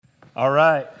All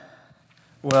right.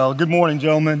 Well, good morning,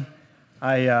 gentlemen.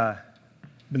 I've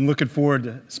been looking forward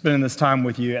to spending this time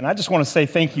with you, and I just want to say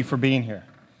thank you for being here.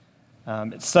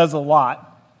 It says a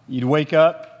lot. You'd wake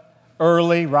up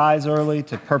early, rise early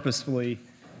to purposefully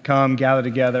come, gather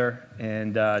together,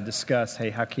 and discuss, hey,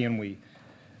 how can we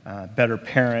better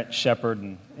parent, shepherd,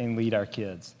 and lead our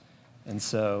kids? And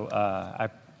so I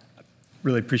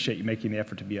really appreciate you making the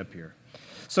effort to be up here.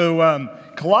 So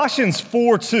Colossians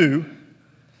 4:2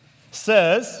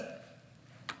 says,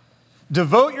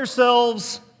 devote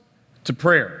yourselves to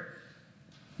prayer.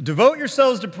 Devote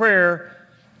yourselves to prayer,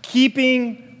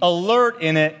 keeping alert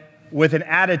in it with an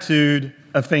attitude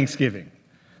of thanksgiving.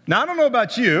 Now, I don't know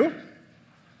about you.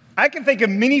 I can think of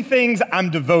many things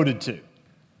I'm devoted to,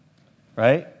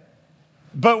 right?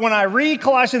 But when I read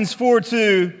Colossians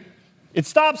 4:2, it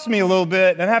stops me a little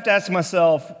bit, and I have to ask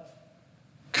myself,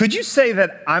 could you say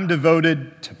that I'm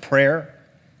devoted to prayer?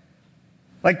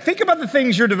 Like, think about the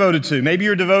things you're devoted to. Maybe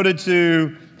you're devoted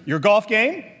to your golf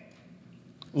game,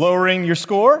 lowering your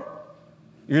score.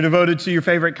 You're devoted to your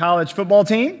favorite college football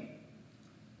team,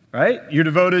 right? You're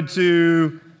devoted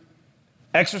to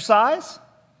exercise.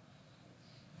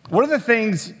 What are the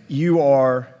things you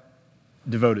are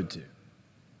devoted to?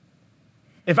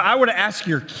 If I were to ask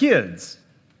your kids,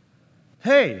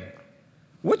 hey,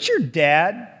 what's your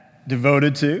dad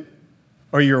devoted to?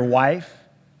 Or your wife?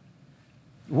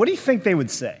 What do you think they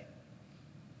would say?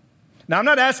 Now, I'm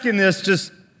not asking this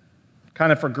just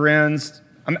kind of for grins.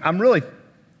 I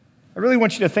really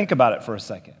want you to think about it for a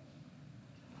second.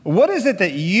 What is it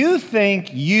that you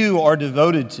think you are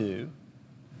devoted to?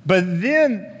 But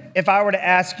then, if I were to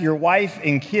ask your wife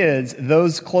and kids,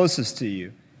 those closest to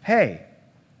you, hey,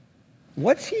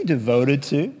 what's he devoted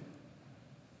to?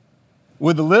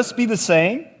 Would the list be the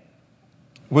same?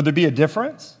 Would there be a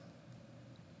difference?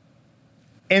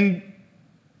 And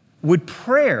would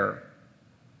prayer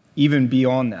even be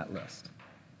on that list?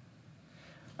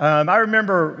 I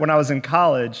remember when I was in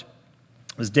college,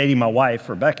 I was dating my wife,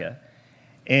 Rebecca,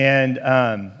 and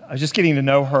I was just getting to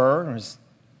know her. I was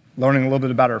learning a little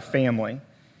bit about her family.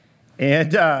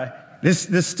 And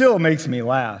this still makes me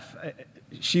laugh.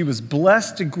 She was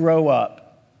blessed to grow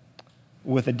up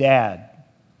with a dad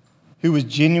who was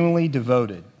genuinely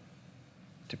devoted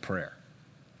to prayer.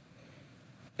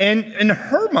 And in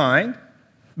her mind,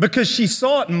 because she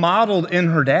saw it modeled in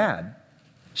her dad,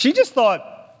 she just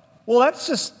thought, well, that's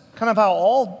just kind of how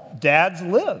all dads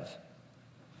live.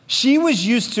 She was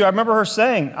used to, I remember her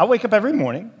saying, I wake up every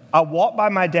morning, I walk by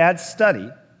my dad's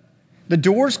study, the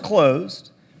door's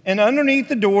closed, and underneath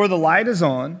the door, the light is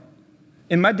on,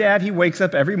 and my dad, he wakes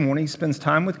up every morning, he spends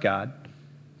time with God,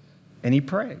 and he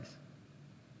prays.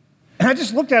 And I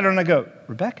just looked at her and I go,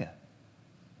 Rebecca,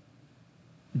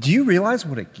 do you realize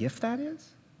what a gift that is?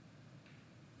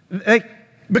 Like,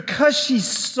 because she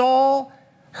saw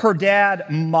her dad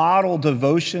model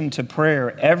devotion to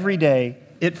prayer every day,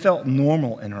 it felt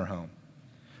normal in her home.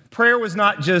 Prayer was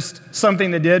not just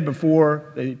something they did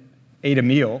before they ate a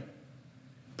meal.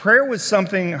 Prayer was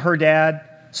something her dad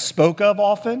spoke of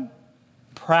often,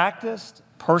 practiced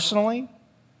personally,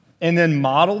 and then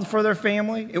modeled for their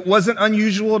family. It wasn't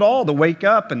unusual at all to wake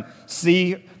up and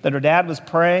see that her dad was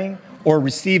praying or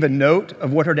receive a note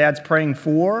of what her dad's praying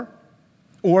for,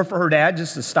 or for her dad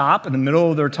just to stop in the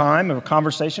middle of their time of a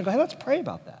conversation and go, hey, let's pray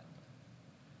about that.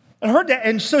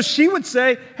 And so she would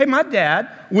say, hey, my dad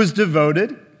was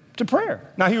devoted to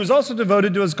prayer. Now, he was also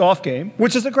devoted to his golf game,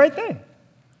 which is a great thing.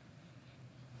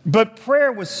 But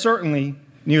prayer was certainly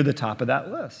near the top of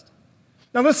that list.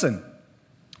 Now, listen,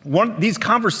 these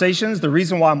conversations, the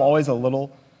reason why I'm always a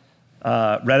little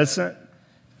reticent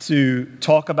to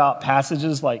talk about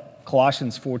passages like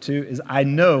Colossians 4:2 is I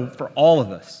know for all of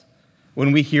us,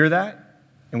 when we hear that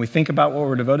and we think about what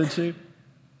we're devoted to,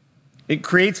 it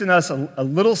creates in us a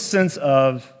little sense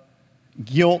of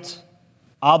guilt,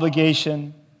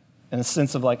 obligation, and a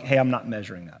sense of like, hey, I'm not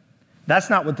measuring that. That's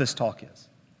not what this talk is.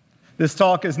 This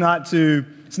talk is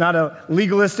it's not a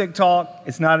legalistic talk.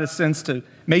 It's not a sense to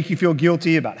make you feel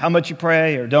guilty about how much you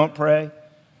pray or don't pray,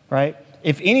 right?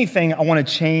 If anything, I want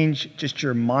to change just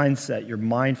your mindset, your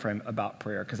mind frame about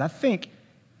prayer, because I think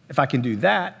if I can do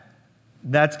that,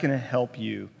 that's going to help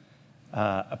you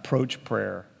approach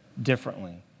prayer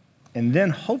differently, and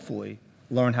then hopefully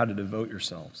learn how to devote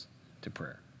yourselves to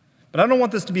prayer. But I don't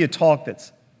want this to be a talk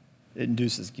that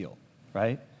induces guilt,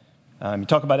 right? You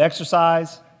talk about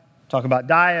exercise, talk about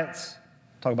diets,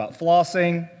 talk about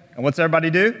flossing, and what's everybody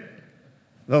do?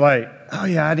 They're like, oh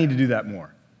yeah, I need to do that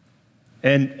more.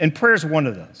 And prayer is one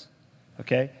of those,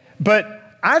 okay?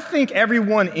 But I think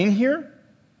everyone in here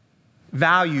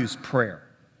values prayer.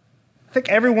 I think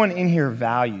everyone in here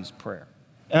values prayer.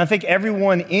 And I think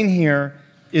everyone in here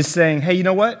is saying, hey, you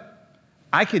know what?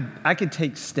 I could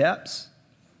take steps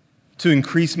to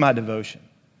increase my devotion.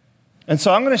 And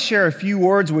so I'm going to share a few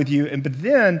words with you, but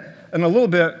then in a little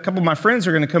bit, a couple of my friends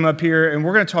are going to come up here, and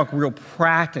we're going to talk real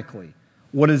practically.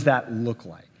 What does that look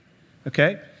like?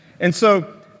 Okay? And so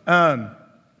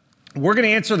we're going to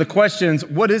answer the questions,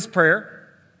 what is prayer?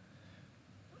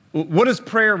 What does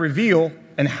prayer reveal,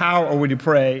 and how are we to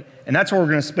pray? And that's where we're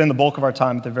going to spend the bulk of our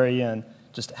time at the very end,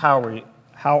 just how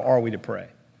are we to pray?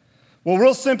 Well,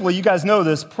 real simply, you guys know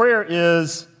this, prayer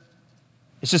it's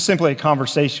just simply a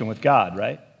conversation with God,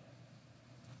 right?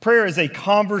 Prayer is a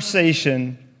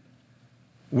conversation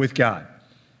with God.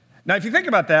 Now, if you think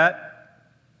about that,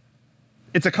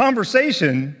 it's a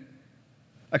conversation.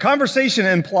 A conversation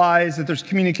implies that there's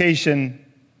communication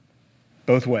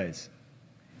both ways.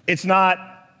 It's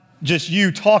not just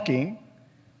you talking,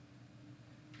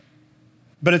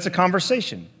 but it's a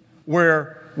conversation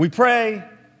where we pray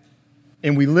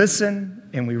and we listen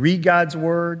and we read God's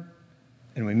word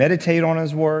and we meditate on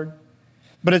his word.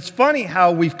 But it's funny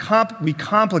how we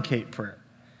complicate prayer.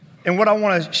 And what I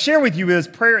want to share with you is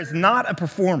prayer is not a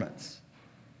performance.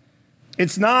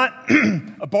 It's not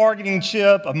a bargaining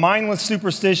chip, a mindless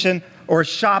superstition, or a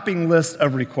shopping list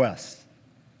of requests.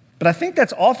 But I think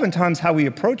that's oftentimes how we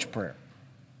approach prayer.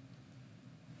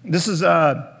 This is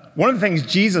one of the things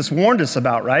Jesus warned us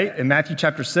about, right? In Matthew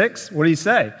chapter 6, what did he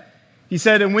say? He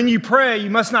said, and when you pray, you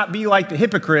must not be like the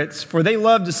hypocrites, for they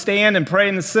love to stand and pray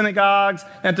in the synagogues,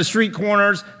 at the street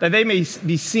corners, that they may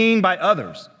be seen by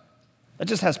others. That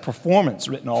just has performance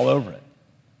written all over it.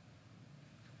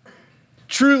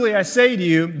 Truly, I say to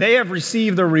you, they have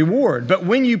received their reward. But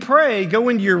when you pray, go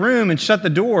into your room and shut the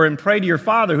door and pray to your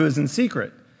Father who is in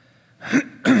secret.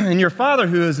 And your Father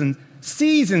who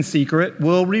sees in secret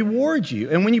will reward you.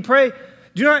 And when you pray,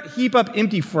 do not heap up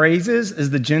empty phrases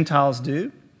as the Gentiles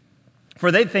do,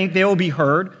 for they think they will be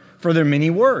heard for their many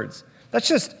words. That's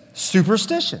just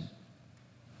superstition.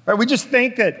 Right? We just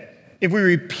think that if we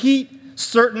repeat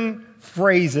certain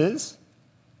phrases,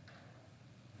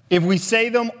 if we say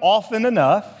them often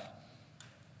enough,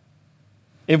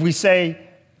 if we say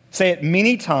it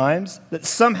many times, that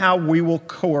somehow we will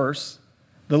coerce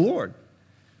the Lord.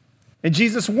 And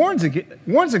Jesus warns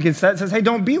against that, says, hey,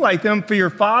 don't be like them, for your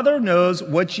Father knows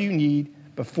what you need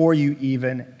before you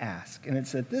even ask. And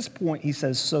it's at this point he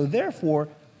says, so therefore,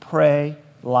 pray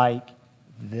like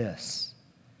this.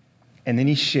 And then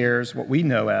he shares what we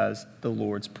know as the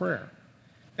Lord's Prayer.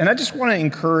 And I just want to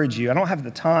encourage you, I don't have the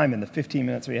time in the 15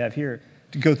 minutes we have here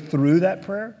to go through that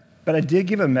prayer, but I did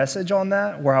give a message on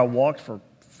that where I walked for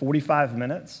 45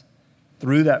 minutes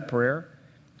through that prayer.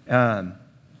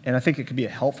 And I think it could be a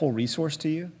helpful resource to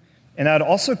you. And I'd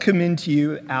also commend to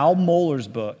you Al Mohler's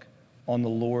book on the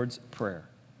Lord's Prayer.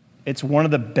 It's one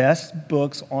of the best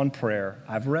books on prayer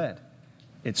I've read.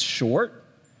 It's short,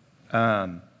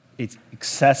 it's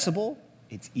accessible,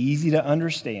 it's easy to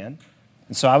understand.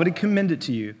 And so I would commend it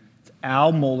to you. It's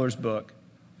Al Mohler's book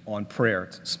on prayer.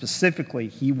 Specifically,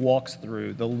 he walks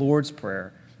through the Lord's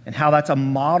Prayer and how that's a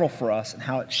model for us and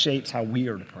how it shapes how we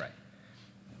are to pray.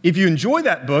 If you enjoy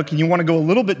that book and you want to go a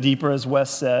little bit deeper, as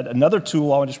Wes said, another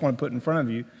tool I just want to put in front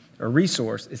of you, a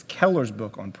resource, is Keller's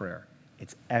book on prayer.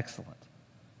 It's excellent.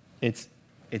 It's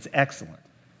excellent.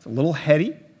 It's a little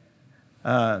heady,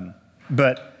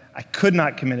 but I could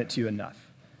not commend it to you enough.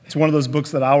 It's one of those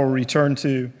books that I will return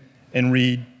to and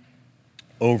read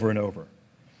over and over.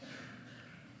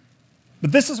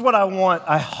 But this is what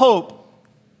I hope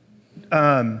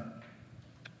to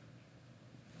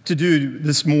do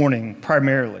this morning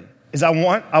primarily, is I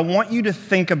want you to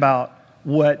think about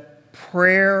what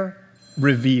prayer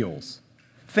reveals.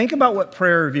 Think about what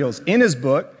prayer reveals. In his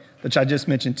book, which I just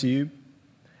mentioned to you,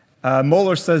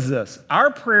 Mohler says this: our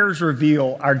prayers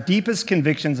reveal our deepest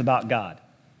convictions about God,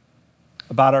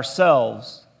 about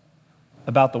ourselves,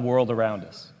 about the world around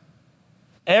us.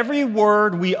 Every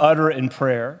word we utter in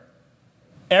prayer,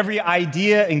 every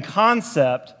idea and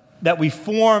concept that we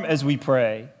form as we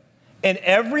pray, and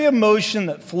every emotion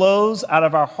that flows out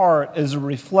of our heart is a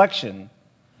reflection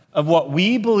of what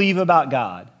we believe about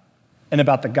God and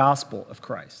about the gospel of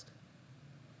Christ.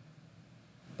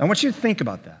 I want you to think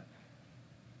about that.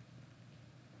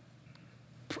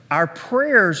 Our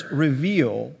prayers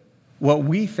reveal what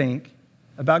we think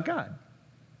about God.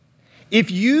 If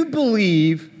you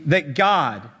believe that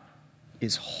God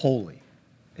is holy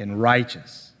and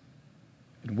righteous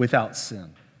and without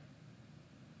sin,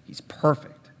 he's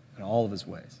perfect in all of his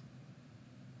ways,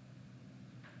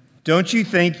 don't you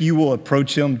think you will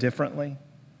approach him differently?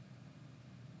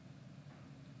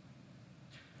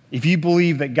 If you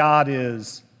believe that God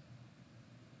is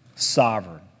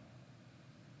sovereign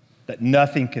that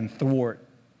nothing can thwart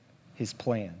his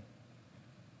plan,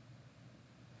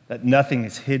 that nothing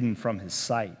is hidden from his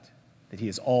sight, that he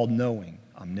is all-knowing,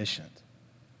 omniscient,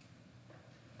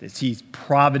 that he's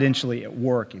providentially at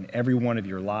work in every one of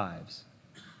your lives,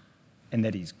 and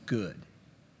that he's good.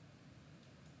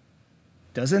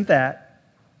 Doesn't that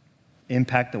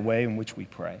impact the way in which we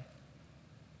pray?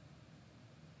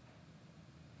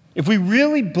 If we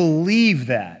really believe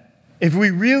that, if we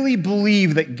really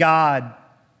believe that God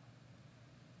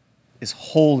is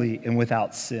holy and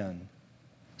without sin,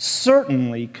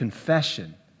 certainly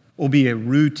confession will be a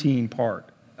routine part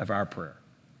of our prayer.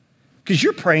 Because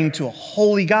you're praying to a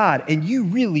holy God and you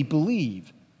really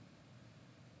believe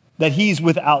that he's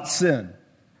without sin.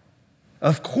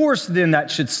 Of course, then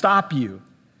that should stop you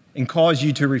and cause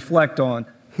you to reflect on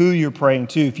who you're praying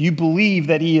to. If you believe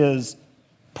that he is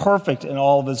perfect in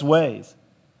all of his ways,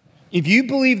 if you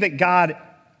believe that God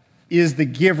is the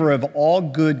giver of all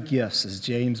good gifts, as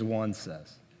James 1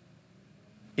 says,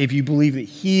 if you believe that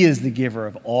he is the giver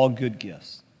of all good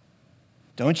gifts,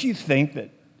 don't you think that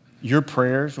your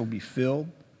prayers will be filled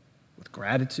with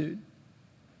gratitude?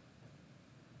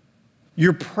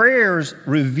 Your prayers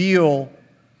reveal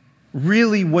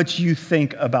really what you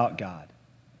think about God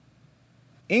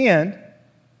and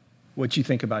what you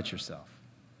think about yourself.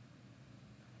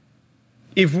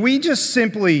 If we just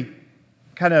simply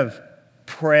kind of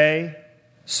pray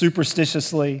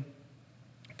superstitiously,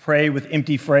 pray with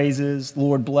empty phrases,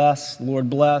 Lord bless, Lord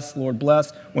bless, Lord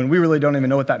bless, when we really don't even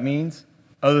know what that means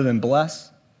other than bless.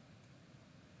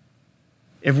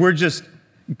 If we're just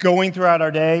going throughout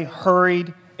our day,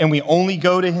 hurried, and we only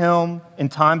go to him in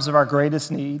times of our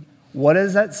greatest need, what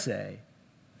does that say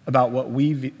about what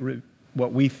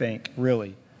we think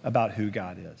really about who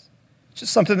God is? It's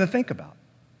just something to think about.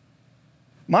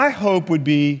 My hope would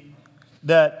be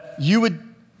that you would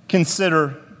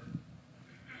consider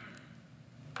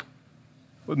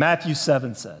what Matthew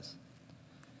 7 says.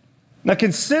 Now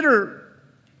consider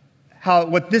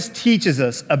what this teaches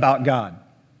us about God.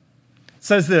 It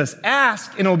says this: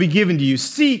 ask and it will be given to you,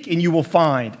 seek and you will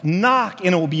find, knock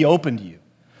and it will be opened to you.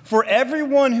 For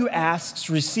everyone who asks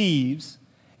receives,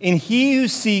 and he who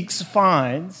seeks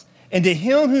finds, and to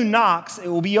him who knocks it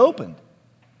will be opened.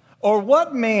 Or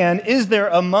what man is there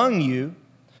among you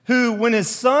who, when his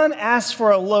son asks for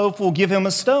a loaf, will give him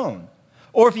a stone?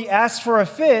 Or if he asks for a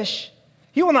fish,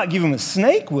 he will not give him a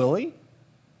snake, will he?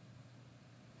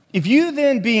 If you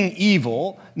then, being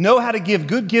evil, know how to give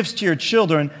good gifts to your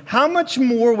children, how much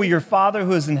more will your Father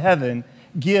who is in heaven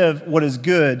give what is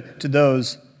good to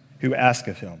those who ask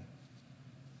of him?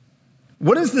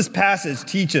 What does this passage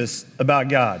teach us about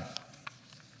God?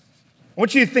 I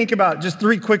want you to think about just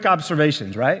 3 quick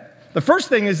observations, right? The first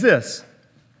thing is this,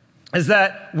 is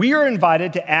that we are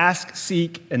invited to ask,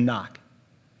 seek, and knock.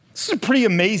 This is a pretty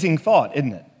amazing thought,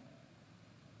 isn't it?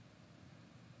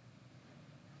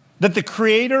 That the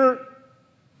creator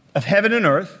of heaven and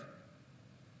earth,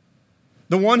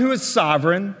 the one who is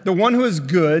sovereign, the one who is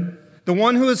good, the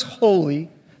one who is holy,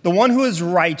 the one who is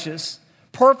righteous,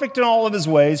 perfect in all of his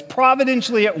ways,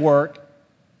 providentially at work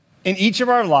in each of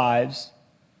our lives,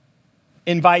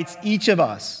 invites each of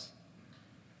us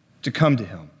to come to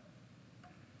him.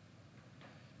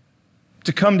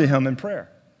 To come to him in prayer.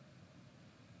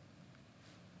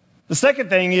 The second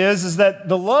thing is that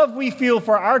the love we feel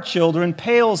for our children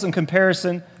pales in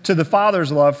comparison to the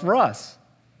Father's love for us.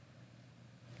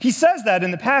 He says that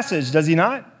in the passage, does he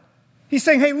not? He's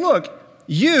saying, hey, look,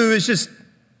 you as just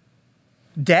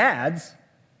dads,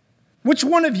 which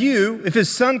one of you, if his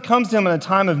son comes to him in a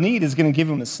time of need, is going to give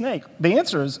him a snake? The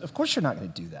answer is, of course you're not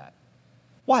going to do that.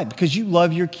 Why? Because you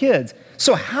love your kids.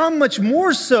 So how much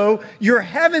more so your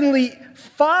heavenly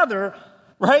Father,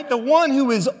 right? The one who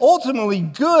is ultimately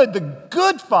good, the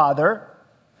good Father,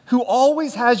 who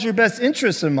always has your best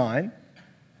interests in mind,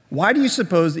 why do you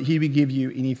suppose that he would give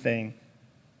you anything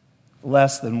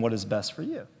less than what is best for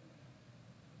you?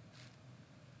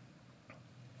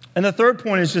 And the third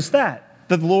point is just that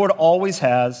the Lord always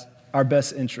has our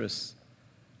best interests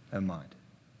in mind.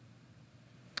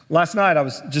 Last night, I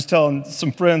was just telling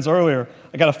some friends earlier,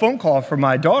 I got a phone call from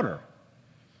my daughter.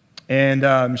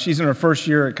 And she's in her first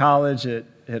year at college at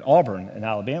Auburn in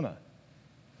Alabama.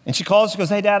 And she calls, she goes,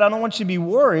 hey, Dad, I don't want you to be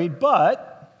worried,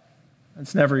 but,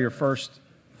 that's never your first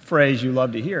phrase you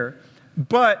love to hear,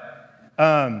 but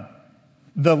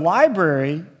the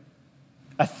library,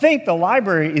 I think the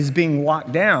library is being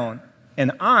locked down,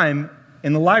 and I'm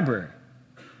in the library.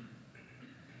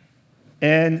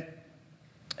 And,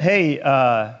 hey,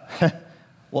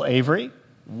 well, Avery,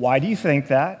 why do you think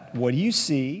that? What do you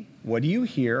see? What do you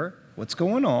hear? What's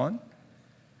going on?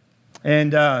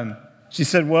 And She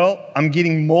said, well, I'm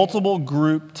getting multiple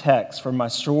group texts from my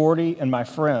sorority and my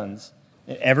friends,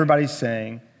 and everybody's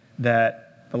saying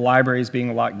that the library is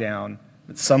being locked down,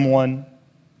 that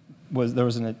there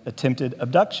was an attempted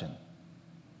abduction.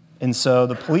 And so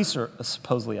the police are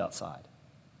supposedly outside.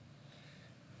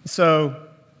 So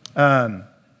it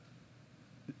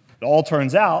all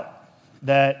turns out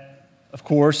that, of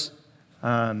course,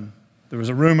 there was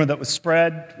a rumor that was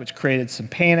spread, which created some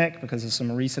panic because of some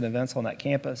recent events on that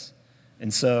campus.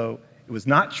 And so it was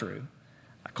not true.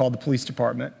 I called the police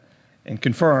department and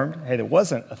confirmed, hey, there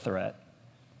wasn't a threat.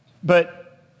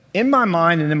 But in my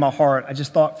mind and in my heart, I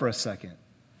just thought for a second,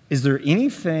 is there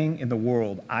anything in the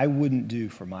world I wouldn't do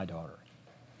for my daughter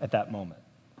at that moment,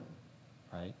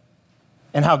 right?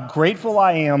 And how grateful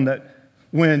I am that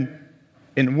when,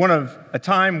 in a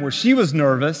time where she was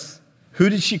nervous, who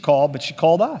did she call? But she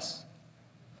called us.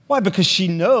 Why? Because she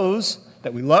knows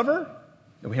that we love her,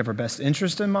 that we have her best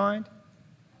interest in mind.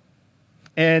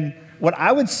 And what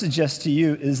I would suggest to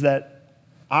you is that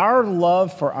our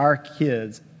love for our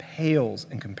kids pales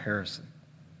in comparison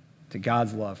to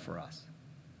God's love for us.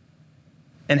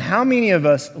 And how many of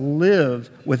us live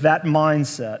with that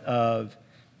mindset of,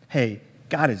 hey,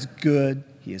 God is good,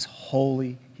 He is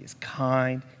holy, He is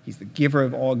kind, He's the giver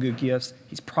of all good gifts,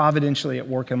 He's providentially at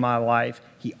work in my life,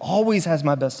 He always has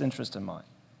my best interest in mind.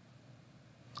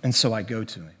 And so I go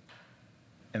to Him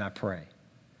and I pray.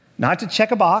 Not to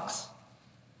check a box,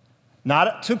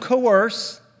 not to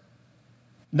coerce,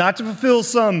 not to fulfill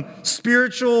some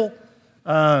spiritual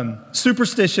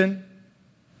superstition,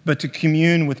 but to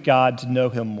commune with God, to know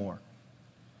Him more.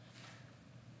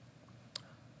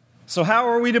 So how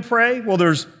are we to pray? Well,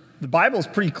 the Bible is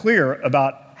pretty clear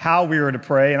about how we are to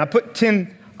pray, and I put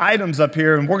 10 items up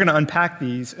here, and we're going to unpack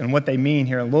these and what they mean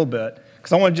here in a little bit,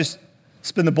 because I want to just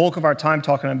spend the bulk of our time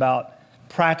talking about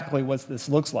practically what this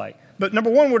looks like. But number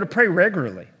one, we're to pray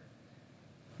regularly.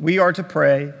 We are to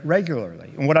pray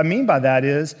regularly. And what I mean by that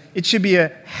is it should be a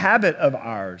habit of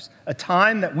ours, a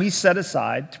time that we set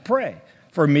aside to pray.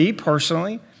 For me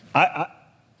personally,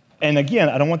 and again,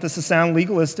 I don't want this to sound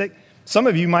legalistic. Some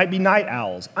of you might be night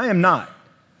owls. I am not,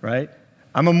 right?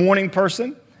 I'm a morning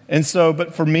person. And so,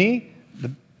 but for me,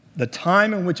 the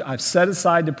time in which I've set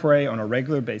aside to pray on a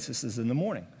regular basis is in the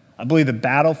morning. I believe the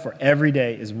battle for every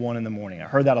day is won in the morning. I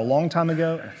heard that a long time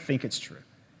ago, and I think it's true.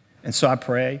 And so I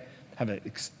pray, have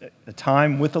a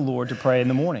time with the Lord to pray in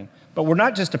the morning. But we're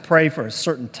not just to pray for a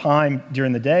certain time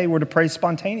during the day, we're to pray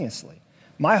spontaneously.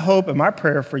 My hope and my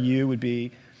prayer for you would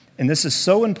be, and this is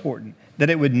so important,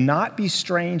 that it would not be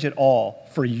strange at all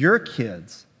for your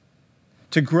kids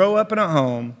to grow up in a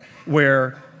home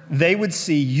where they would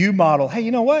see you model, hey,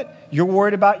 you know what? You're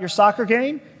worried about your soccer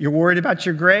game. You're worried about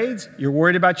your grades. You're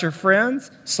worried about your friends.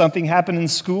 Something happened in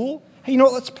school. Hey, you know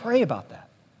what? Let's pray about that.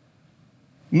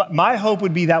 My hope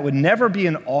would be that would never be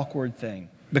an awkward thing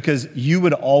because you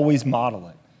would always model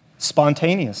it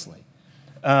spontaneously.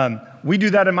 We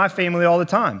do that in my family all the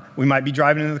time. We might be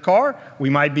driving in the car. We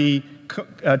might be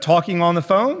talking on the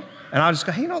phone. And I'll just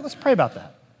go, hey, you know, let's pray about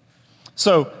that.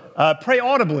 So pray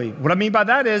audibly. What I mean by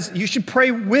that is you should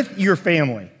pray with your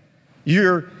family.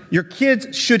 Your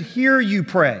kids should hear you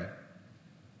pray.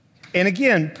 And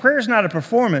again, prayer is not a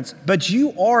performance, but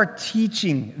you are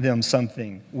teaching them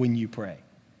something when you pray.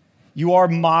 You are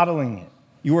modeling it.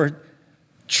 You are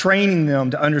training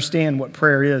them to understand what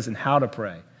prayer is and how to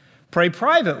pray. Pray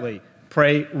privately.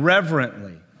 Pray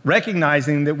reverently,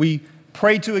 recognizing that we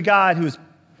pray to a God who is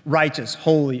righteous,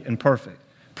 holy, and perfect.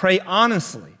 Pray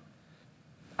honestly.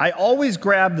 I always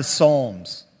grab the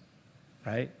Psalms,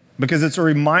 right? Because it's a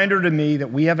reminder to me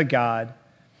that we have a God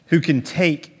who can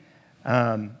take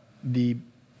the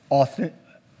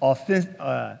authentic,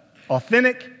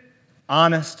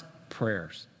 honest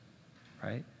prayers,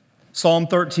 right? Psalm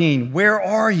 13, where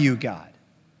are you, God?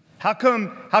 How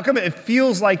come it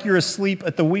feels like you're asleep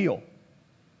at the wheel?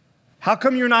 How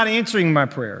come you're not answering my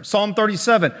prayer? Psalm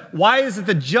 37, why is it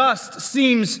the just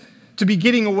seems to be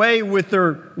getting away with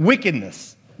their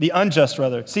wickedness? The unjust,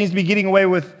 rather, seems to be getting away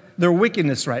with their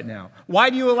wickedness right now. Why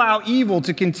do you allow evil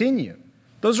to continue?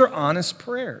 Those are honest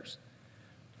prayers.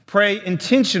 Pray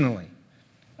intentionally.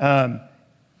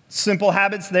 Simple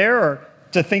habits there are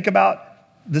to think about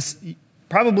this.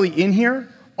 Probably in here,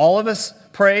 all of us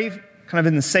pray kind of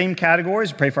in the same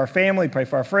categories. Pray for our family, pray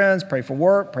for our friends, pray for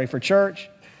work, pray for church.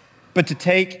 But to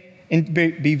take and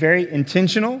be very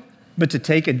intentional, but to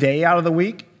take a day out of the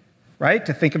week, right?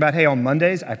 To think about, hey, on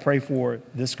Mondays, I pray for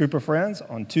this group of friends.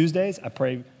 On Tuesdays, I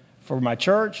pray for my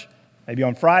church. Maybe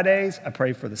on Fridays, I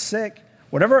pray for the sick.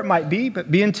 Whatever it might be,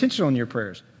 but be intentional in your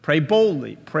prayers. Pray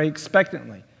boldly, pray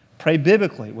expectantly, pray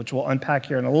biblically, which we'll unpack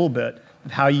here in a little bit,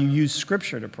 of how you use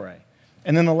Scripture to pray.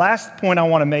 And then the last point I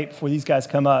want to make before these guys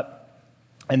come up,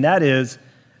 and that is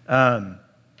a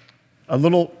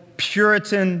little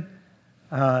Puritan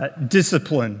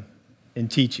discipline in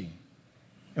teaching.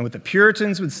 And what the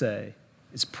Puritans would say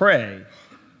is pray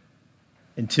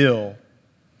until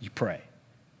you pray.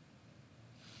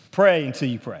 Pray until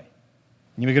you pray.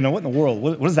 And you're going to know, what in the world?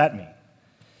 What does that mean?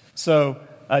 So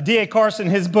D.A. Carson,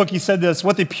 in his book, he said this: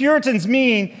 what the Puritans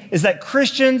mean is that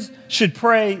Christians should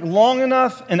pray long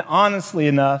enough and honestly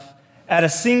enough at a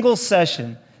single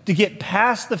session to get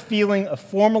past the feeling of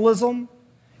formalism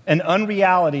and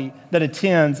unreality that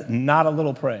attends not a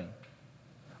little praying.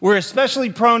 We're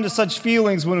especially prone to such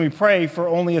feelings when we pray for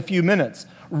only a few minutes,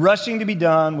 rushing to be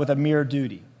done with a mere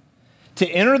duty. To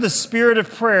enter the spirit of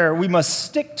prayer, we must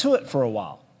stick to it for a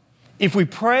while. If we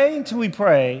pray until we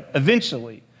pray,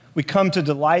 eventually we come to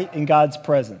delight in God's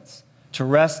presence, to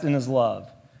rest in his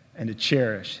love, and to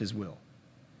cherish his will.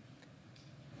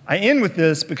 I end with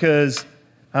this because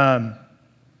I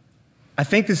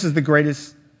think this is the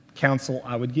greatest counsel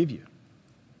I would give you: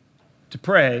 to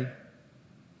pray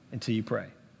until you pray.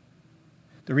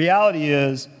 The reality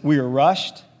is we are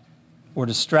rushed, we're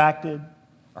distracted,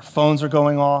 our phones are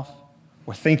going off,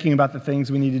 we're thinking about the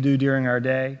things we need to do during our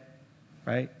day,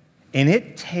 right? And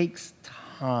it takes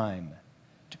time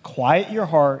to quiet your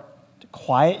heart, to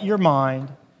quiet your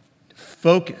mind, to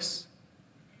focus,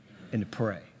 and to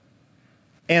pray.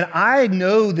 And I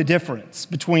know the difference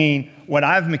between when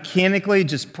I've mechanically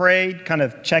just prayed, kind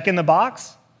of checking the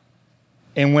box,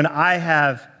 and when I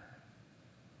have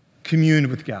communed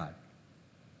with God,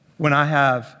 when I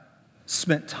have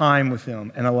spent time with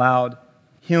him and allowed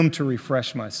him to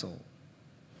refresh my soul.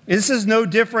 This is no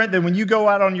different than when you go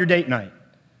out on your date night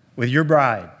with your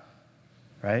bride,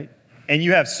 right? And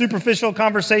you have superficial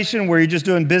conversation where you're just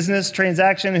doing business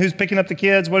transaction, who's picking up the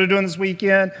kids, what are you doing this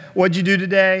weekend, what'd you do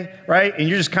today, right? And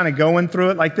you're just kind of going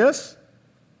through it like this,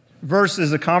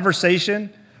 versus a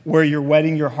conversation where you're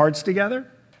wedding your hearts together,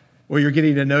 where you're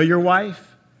getting to know your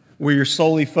wife, where you're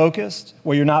solely focused,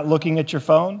 where you're not looking at your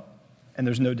phone, and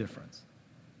there's no difference.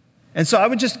 And so I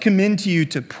would just commend to you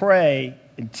to pray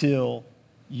until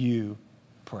you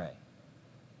pray.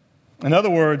 In other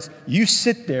words, you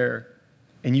sit there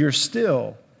and you're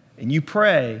still and you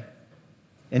pray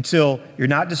until you're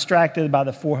not distracted by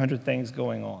the 400 things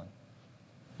going on.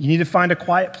 You need to find a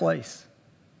quiet place.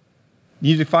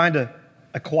 You need to find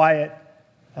a quiet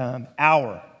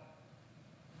hour.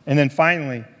 And then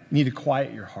finally, you need to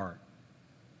quiet your heart.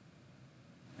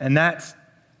 And that's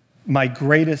my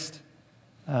greatest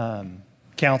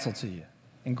counsel to you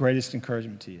and greatest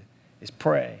encouragement to you is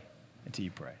pray until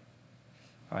you pray.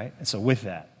 All right? And so with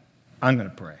that, I'm going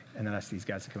to pray, and then ask these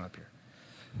guys to come up here.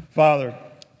 Father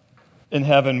in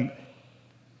heaven,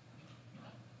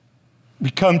 we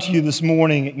come to you this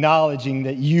morning acknowledging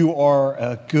that you are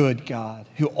a good God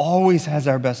who always has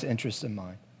our best interest in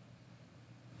mind,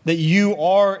 that you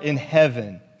are in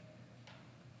heaven,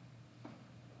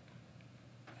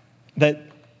 that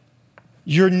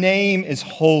your name is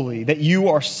holy, that you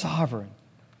are sovereign.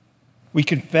 We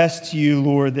confess to you,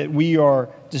 Lord, that we are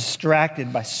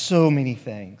distracted by so many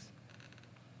things.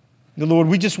 The Lord,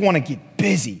 we just want to get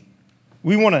busy.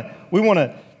 We want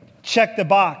to check the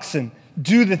box and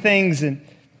do the things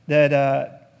that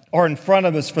are in front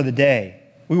of us for the day.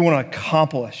 We want to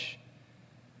accomplish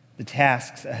the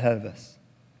tasks ahead of us.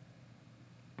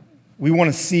 We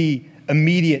want to see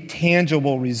immediate,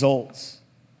 tangible results.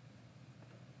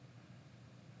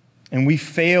 And we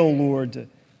fail, Lord, to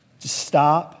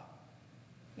stop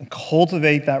and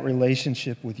cultivate that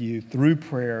relationship with you through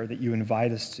prayer that you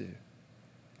invite us to.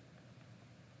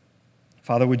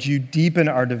 Father, would you deepen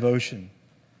our devotion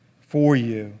for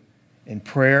you in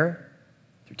prayer,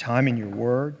 through time in your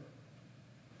word,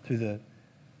 through the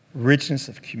richness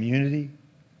of community?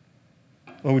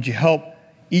 Lord, would you help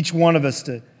each one of us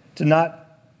to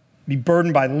not be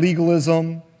burdened by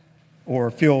legalism or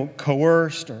feel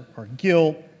coerced or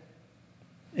guilt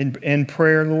in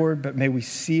prayer, Lord, but may we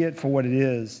see it for what it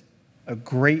is, a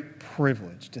great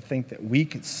privilege to think that we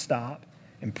could stop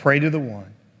and pray to the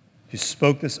one who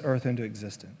spoke this earth into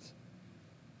existence,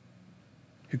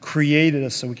 who created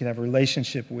us so we can have a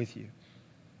relationship with you,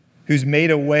 who's made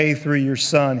a way through your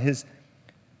Son, his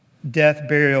death,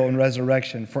 burial, and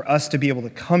resurrection, for us to be able to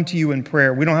come to you in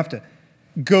prayer. We don't have to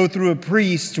go through a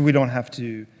priest. We don't have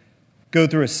to go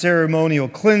through a ceremonial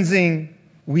cleansing.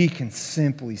 We can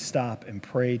simply stop and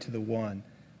pray to the one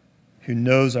who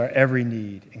knows our every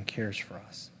need and cares for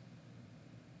us.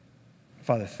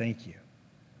 Father, thank you.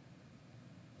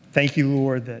 Thank you,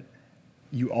 Lord, that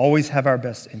you always have our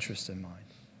best interest in mind.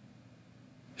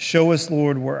 Show us,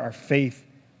 Lord, where our faith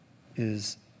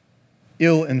is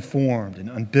ill-informed and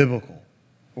unbiblical,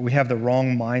 where we have the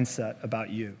wrong mindset about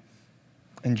you.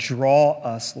 And draw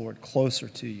us, Lord, closer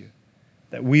to you,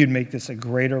 that we would make this a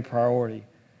greater priority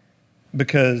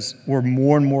because we're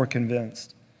more and more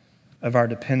convinced of our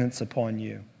dependence upon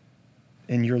you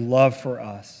and your love for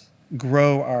us.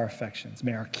 Grow our affections.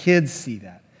 May our kids see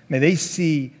that. May they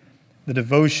see the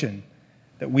devotion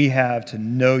that we have to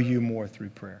know you more through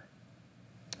prayer.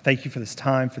 Thank you for this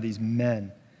time, for these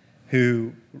men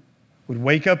who would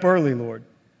wake up early, Lord,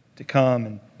 to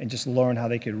come and just learn how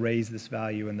they could raise this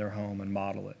value in their home and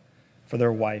model it for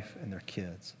their wife and their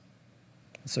kids.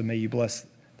 So may you bless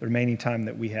the remaining time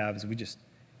that we have as we just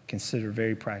consider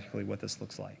very practically what this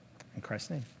looks like. In Christ's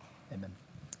name, amen.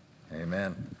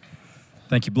 Amen.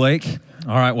 Thank you, Blake.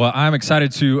 All right, well, I'm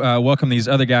excited to welcome these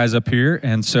other guys up here.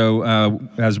 And so,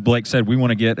 as Blake said, we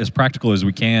want to get as practical as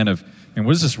we can of, and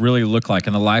what does this really look like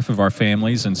in the life of our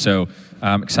families? And so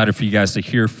I'm excited for you guys to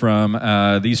hear from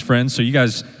these friends. So you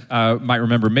guys might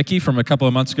remember Mickey from a couple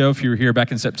of months ago. If you were here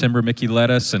back in September, Mickey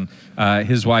led us, and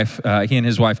his wife, he and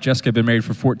his wife Jessica have been married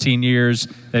for 14 years.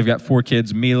 They've got 4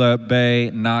 kids, Mila, Bay,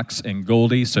 Knox, and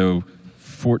Goldie. So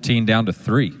 14 down to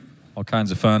 3. All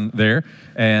kinds of fun there.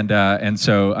 And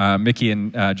so Mickey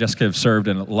and Jessica have served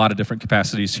in a lot of different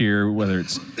capacities here, whether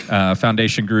it's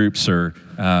foundation groups or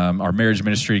our marriage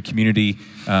ministry, community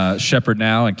shepherd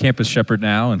now, and campus shepherd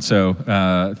now. And so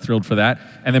thrilled for that.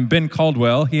 And then Ben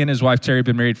Caldwell, he and his wife Terry have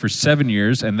been married for 7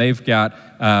 years, and they've got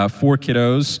 4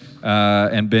 kiddos.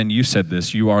 And Ben, you said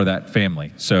this, you are that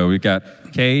family. So we've got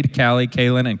Cade, Callie,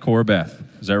 Kaylin, and Cora Beth.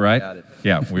 Is that right? Got it.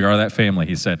 Yeah, we are that family,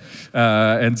 he said.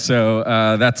 And so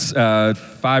that's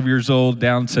 5 years old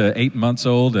down to 8 months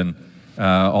old, and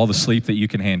all the sleep that you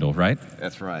can handle, right?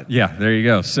 That's right. Yeah, there you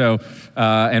go. So,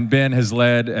 and Ben has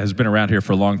been around here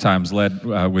for a long time, has led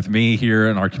with me here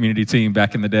in our community team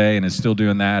back in the day, and is still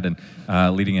doing that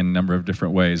and leading in a number of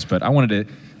different ways. But I wanted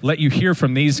to let you hear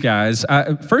from these guys.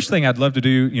 First thing I'd love to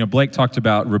do, Blake talked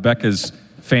about Rebecca's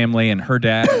family and her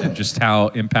dad and just how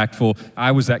impactful.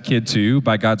 I was that kid too,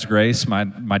 by God's grace. My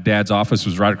dad's office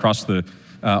was right across the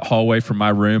hallway from my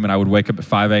room, and I would wake up at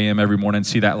 5 a.m. every morning,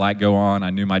 see that light go on. I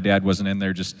knew my dad wasn't in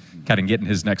there just kind of getting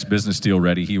his next business deal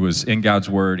ready. He was in God's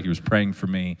word. He was praying for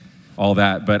me, all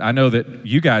that. But I know that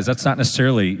you guys, that's not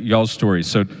necessarily y'all's story.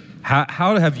 So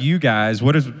how have you guys,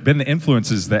 what has been the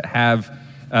influences that have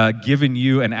given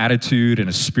you an attitude and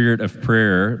a spirit of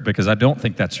prayer? Because I don't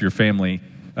think that's your family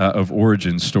of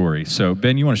origin story. So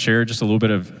Ben, you want to share just a little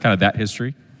bit of kind of that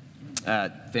history?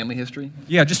 Family history?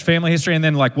 Yeah, just family history, and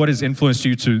then like what has influenced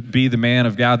you to be the man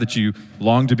of God that you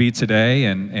long to be today,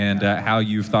 and how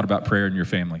you've thought about prayer in your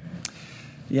family.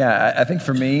 Yeah, I think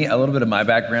for me, a little bit of my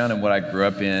background and what I grew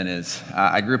up in is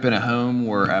I grew up in a home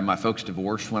where my folks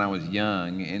divorced when I was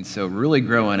young, and so really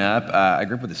growing up, I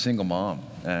grew up with a single mom,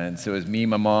 and so it was me,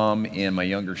 my mom, and my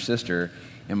younger sister.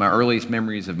 And my earliest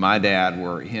memories of my dad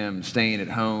were him staying at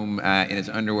home in his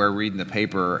underwear reading the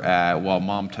paper while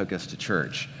mom took us to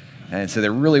church. And so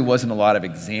there really wasn't a lot of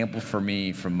example for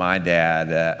me from my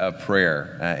dad of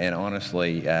prayer. And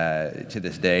honestly, to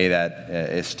this day, that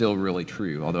is still really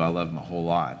true, although I love him a whole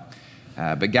lot.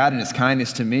 But God in his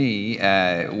kindness to me,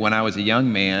 when I was a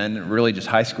young man, really just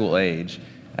high school age,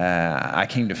 I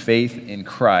came to faith in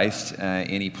Christ,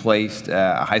 and he placed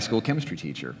a high school chemistry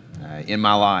teacher in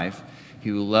my life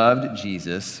who loved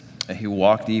Jesus, who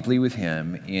walked deeply with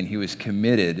him, and who was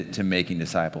committed to making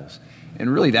disciples.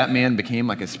 And really, that man became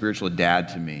like a spiritual dad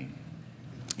to me.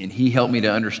 And he helped me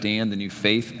to understand the new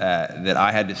faith that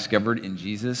I had discovered in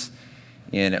Jesus,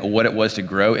 and what it was to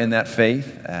grow in that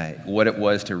faith, what it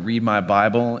was to read my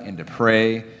Bible and to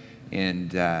pray, and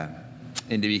to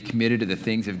be committed to the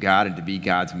things of God and to be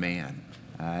God's man.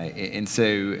 And so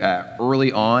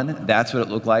early on, that's what it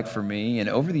looked like for me. And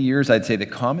over the years, I'd say the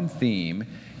common theme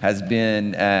has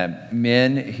been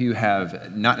men who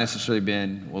have not necessarily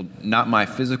been, well, not my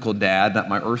physical dad, not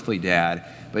my earthly dad,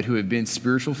 but who have been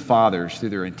spiritual fathers through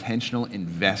their intentional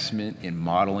investment in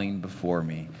modeling before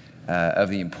me of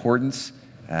the importance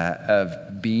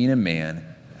of being a man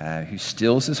who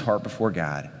stills his heart before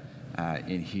God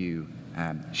and who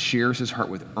shares his heart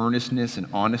with earnestness and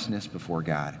honestness before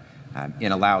God.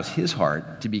 And allows his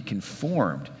heart to be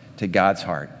conformed to God's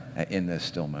heart in those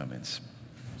still moments.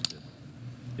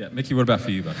 Yeah, Mickey, what about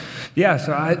for you, buddy? Yeah,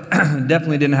 so I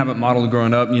definitely didn't have it modeled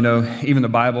growing up. Even the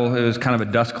Bible, it was kind of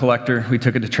a dust collector. We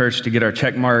took it to church to get our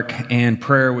check mark, and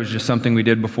prayer was just something we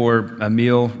did before a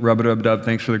meal, rub-a-dub-dub,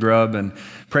 thanks for the grub, and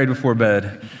prayed before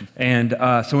bed. And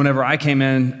so whenever I came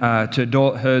in to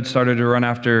adulthood, started to run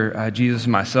after Jesus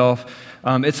myself,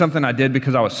 it's something I did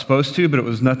because I was supposed to, but it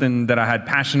was nothing that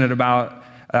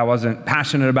I wasn't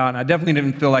passionate about, and I definitely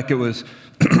didn't feel like it was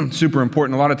super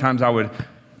important. A lot of times I would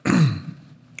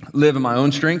live in my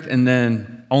own strength, and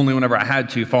then only whenever I had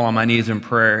to fall on my knees in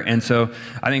prayer. And so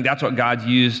I think that's what God's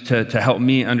used to help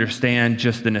me understand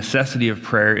just the necessity of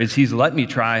prayer, is he's let me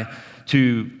try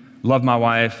to love my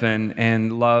wife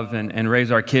and love and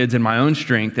raise our kids in my own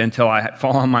strength until I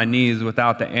fall on my knees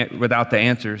without the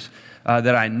answers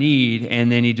that I need.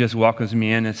 And then he just welcomes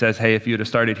me in and says, hey, if you would have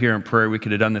started here in prayer, we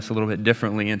could have done this a little bit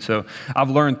differently. And so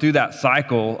I've learned through that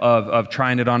cycle of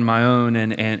trying it on my own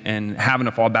and having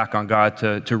to fall back on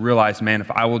God to realize, man,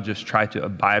 if I will just try to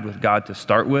abide with God to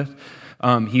start with,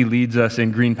 he leads us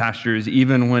in green pastures,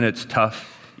 even when it's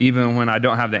tough, even when I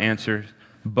don't have the answers.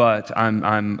 But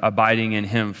I'm abiding in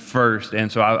him first.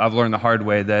 And so I've learned the hard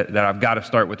way that I've got to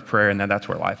start with prayer, and that's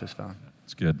where life is found.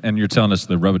 That's good. And you're telling us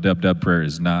the rub-a-dub-dub prayer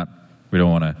is not, we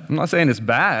don't want to. I'm not saying it's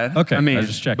bad. Okay, I mean, I was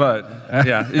just checking. But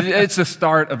yeah, it's the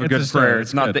start of a good prayer.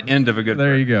 It's not the end of a good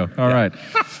prayer. There you go. All right.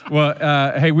 Well,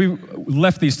 hey, we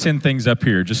left these 10 things up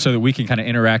here just so that we can kind of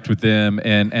interact with them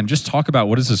and just talk about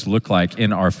what does this look like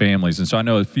in our families. And so I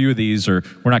know a few of these we're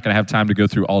not going to have time to go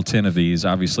through all 10 of these,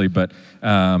 obviously, but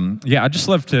I'd just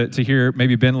love to hear,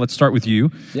 maybe Ben, let's start with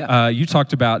you. Yeah. You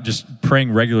talked about just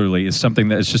praying regularly is something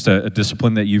that is just a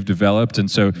discipline that you've developed.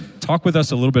 And so talk with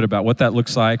us a little bit about what that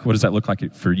looks like. What does that look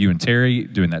like for you and Terry,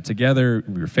 doing that together,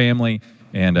 your family,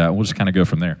 and we'll just kind of go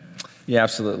from there. Yeah,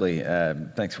 absolutely.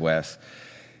 Thanks, Wes.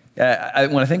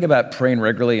 When I think about praying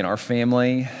regularly in our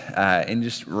family, and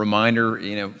just a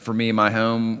reminder, for me in my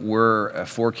home, we're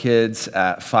 4 kids,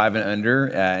 5 and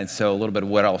under, and so a little bit of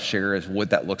what I'll share is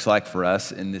what that looks like for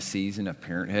us in this season of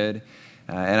parenthood.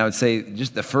 And I would say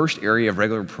just the first area of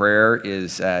regular prayer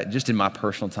is just in my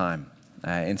personal time.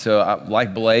 And so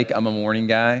like Blake, I'm a morning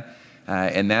guy.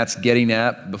 And that's getting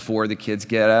up before the kids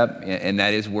get up, and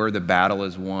that is where the battle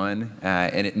is won.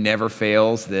 And it never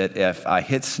fails that if I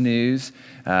hit snooze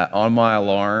on my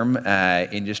alarm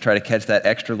and just try to catch that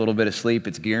extra little bit of sleep,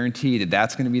 it's guaranteed that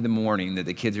that's going to be the morning that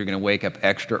the kids are going to wake up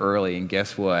extra early. And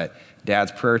guess what?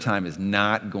 Dad's prayer time is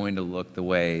not going to look the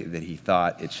way that he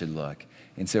thought it should look.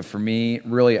 And so for me,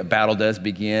 really a battle does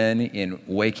begin in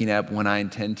waking up when I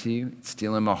intend to,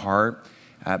 stealing my heart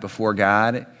before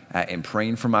God, and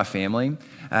praying for my family.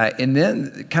 And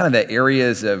then kind of the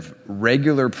areas of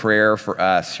regular prayer for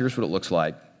us, here's what it looks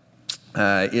like.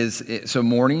 So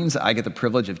mornings, I get the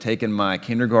privilege of taking my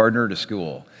kindergartner to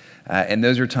school. And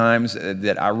those are times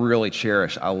that I really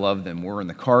cherish. I love them. We're in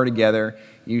the car together.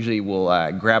 Usually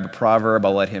we'll grab a proverb.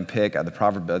 I'll let him pick the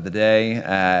proverb of the day.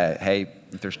 Hey,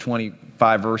 if there's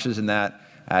 25 verses in that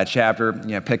chapter,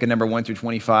 pick a number 1 through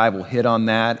 25. We'll hit on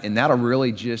that. And that'll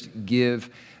really just give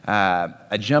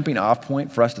a jumping off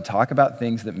point for us to talk about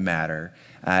things that matter.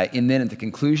 And then at the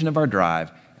conclusion of our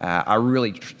drive, I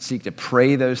really seek to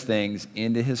pray those things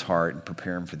into his heart and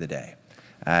prepare him for the day.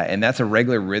 And that's a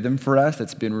regular rhythm for us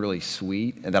that's been really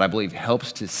sweet and that I believe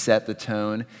helps to set the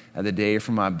tone of the day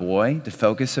for my boy, to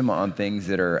focus him on things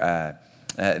that are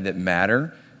that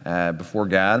matter before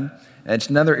God. And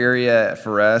it's another area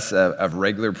for us of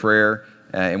regular prayer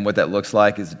and what that looks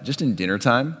like is just in dinner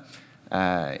time.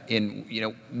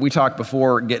 We talked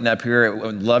before getting up here. I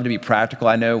would love to be practical.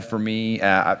 I know for me,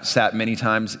 I've sat many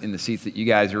times in the seats that you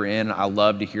guys are in. I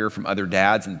love to hear from other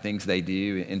dads and things they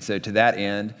do. And so to that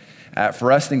end,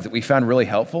 for us, things that we found really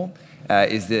helpful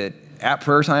is that at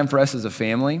prayer time for us as a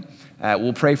family,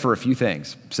 we'll pray for a few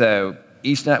things. So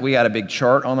each night we got a big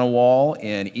chart on the wall,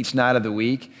 and each night of the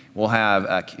week we'll have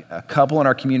a couple in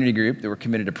our community group that we're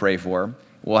committed to pray for.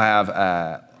 We'll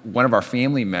have one of our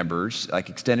family members, like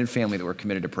extended family that we're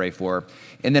committed to pray for.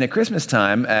 And then at Christmas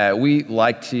time, we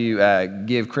like to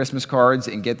give Christmas cards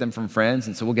and get them from friends.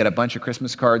 And so we'll get a bunch of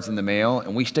Christmas cards in the mail,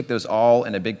 and we stick those all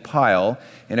in a big pile.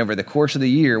 And over the course of the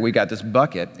year, we got this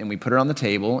bucket, and we put it on the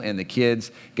table, and the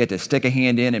kids get to stick a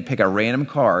hand in and pick a random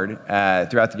card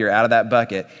throughout the year out of that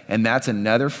bucket. And that's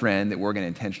another friend that we're going to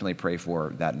intentionally pray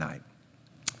for that night.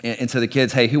 And so the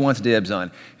kids, hey, who wants dibs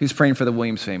on? Who's praying for the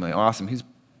Williams family? Awesome. Who's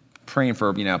praying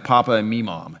for, Papa and me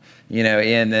mom,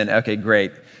 and then, okay,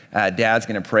 great. Dad's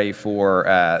going to pray for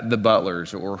the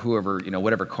Butlers or whoever,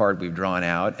 whatever card we've drawn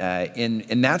out.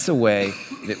 And that's a way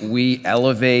that we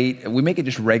elevate, we make it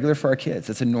just regular for our kids.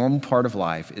 That's a normal part of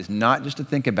life, is not just to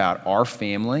think about our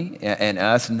family and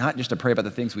us, not just to pray about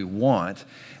the things we want,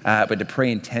 but to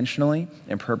pray intentionally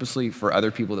and purposely for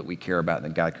other people that we care about and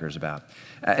that God cares about.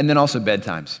 And then also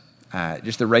bedtimes.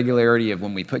 Just the regularity of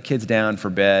when we put kids down for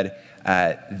bed,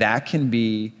 that can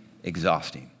be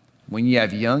exhausting. When you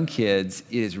have young kids,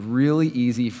 it is really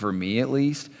easy, for me at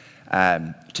least,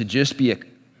 to just be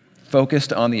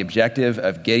focused on the objective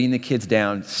of getting the kids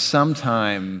down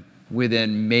sometime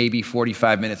within maybe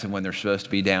 45 minutes of when they're supposed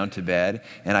to be down to bed,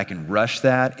 and I can rush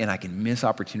that, and I can miss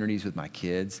opportunities with my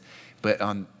kids. But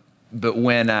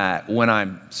when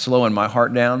I'm slowing my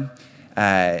heart down,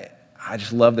 I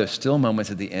just love those still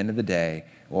moments at the end of the day,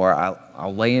 or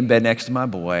I'll lay in bed next to my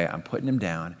boy, I'm putting him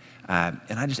down, and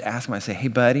I just ask him, I say, hey,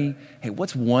 buddy,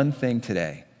 what's one thing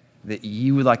today that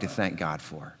you would like to thank God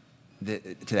for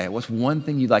today? What's one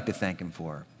thing you'd like to thank him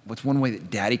for? What's one way that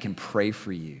Daddy can pray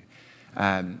for you?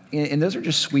 And those are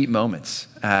just sweet moments.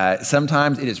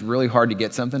 Sometimes it is really hard to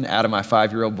get something out of my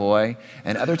 5-year-old boy,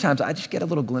 and other times I just get a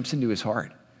little glimpse into his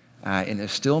heart in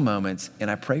those still moments,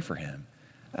 and I pray for him.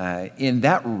 In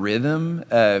that rhythm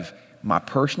of my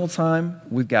personal time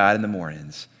with God in the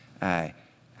mornings,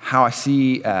 how I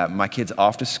see my kids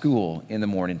off to school in the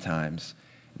morning times,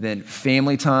 then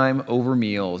family time over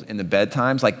meals in the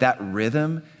bedtimes, like that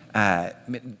rhythm,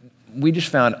 we just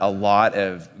found a lot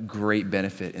of great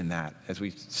benefit in that as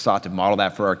we sought to model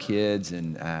that for our kids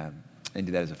and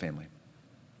do that as a family.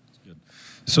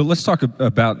 So let's talk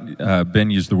about,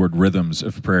 Ben used the word rhythms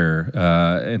of prayer.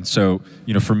 And so,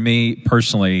 for me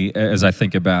personally, as I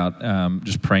think about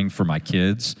just praying for my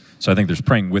kids, so I think there's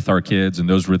praying with our kids and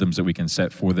those rhythms that we can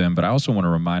set for them. But I also want to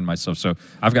remind myself, so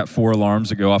I've got 4 alarms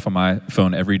that go off on my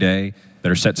phone every day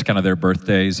that are set to kind of their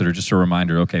birthdays that are just a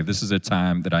reminder, okay, this is a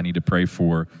time that I need to pray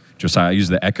for Josiah. I use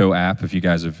the Echo app, if you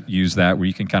guys have used that, where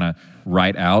you can kind of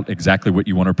write out exactly what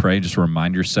you want to pray, just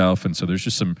remind yourself. And so there's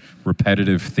just some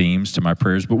repetitive themes to my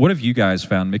prayers. But what have you guys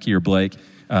found, Mickey or Blake,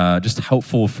 just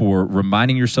helpful for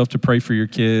reminding yourself to pray for your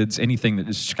kids? Anything that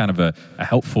is kind of a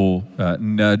helpful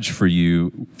nudge for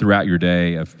you throughout your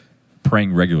day of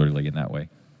praying regularly in that way?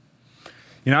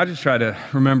 I just try to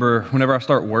remember whenever I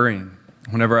start worrying,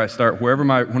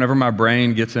 whenever my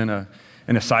brain gets in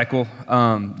a cycle,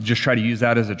 just try to use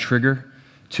that as a trigger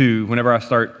to whenever I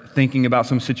start thinking about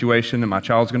some situation that my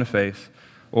child's going to face,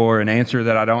 or an answer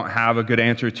that I don't have a good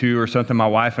answer to, or something my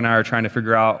wife and I are trying to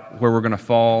figure out where we're going to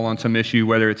fall on some issue,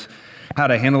 whether it's how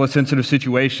to handle a sensitive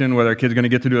situation, whether a kid's going to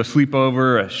get to do a sleepover,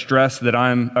 or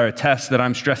a test that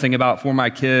I'm stressing about for my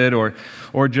kid, or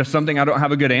just something I don't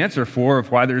have a good answer for of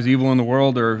why there's evil in the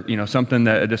world, or something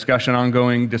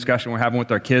ongoing discussion we're having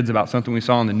with our kids about something we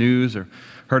saw in the news or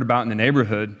heard about in the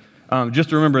neighborhood. Just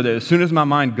to remember that as soon as my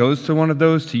mind goes to one of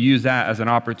those, to use that as an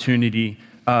opportunity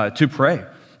to pray.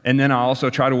 And then I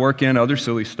also try to work in other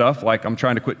silly stuff, like I'm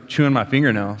trying to quit chewing my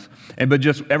fingernails. But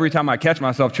just every time I catch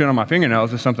myself chewing on my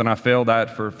fingernails is something I failed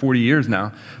at for 40 years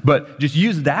now. But just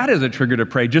use that as a trigger to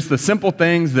pray. Just the simple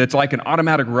things that's like an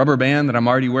automatic rubber band that I'm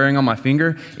already wearing on my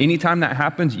finger. Anytime that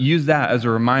happens, use that as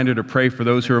a reminder to pray for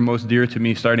those who are most dear to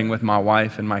me, starting with my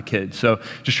wife and my kids. So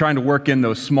just trying to work in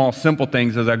those small, simple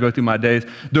things as I go through my days.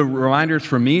 The reminders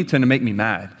for me tend to make me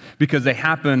mad because they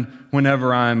happen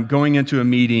whenever I'm going into a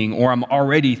meeting or I'm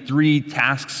already 3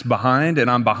 tasks behind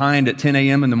and I'm behind at 10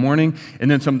 a.m. in the morning,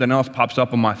 and then something else pops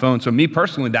up on my phone. So me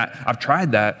personally, I've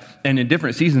tried that, and in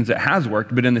different seasons it has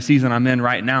worked, but in the season I'm in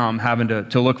right now, I'm having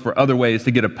to look for other ways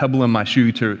to get a pebble in my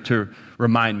shoe to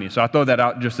remind me. So I throw that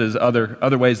out just as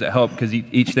other ways that help, because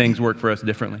each thing's work for us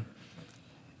differently.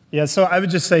 Yeah, so I would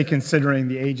just say, considering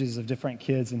the ages of different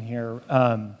kids in here,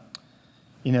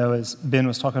 as Ben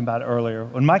was talking about earlier,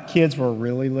 when my kids were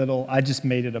really little, I just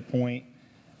made it a point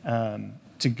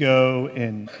to go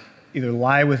and either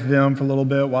lie with them for a little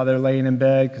bit while they're laying in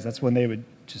bed, because that's when they would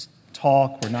just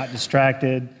talk, we're not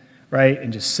distracted, right?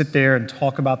 And just sit there and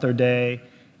talk about their day.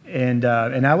 And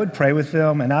I would pray with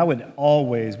them, and I would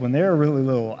always, when they were really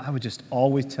little, I would just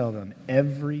always tell them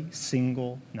every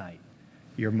single night,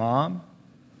 your mom,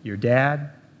 your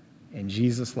dad, and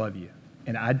Jesus love you.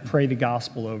 And I'd pray the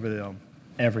gospel over them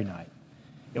every night.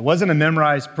 It wasn't a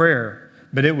memorized prayer,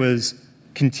 but it was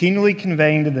continually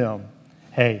conveying to them,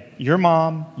 hey, your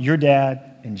mom, your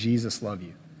dad, and Jesus love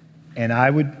you. And I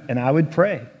would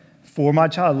pray for my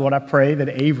child. Lord, I pray that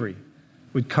Avery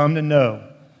would come to know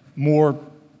more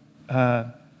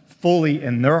fully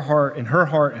in her heart and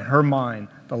her mind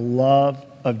the love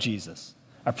of Jesus.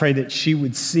 I pray that she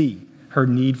would see her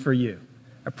need for you.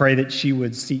 I pray that she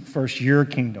would seek first your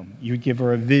kingdom. You would give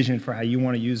her a vision for how you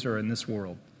want to use her in this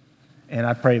world. And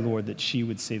I pray, Lord, that she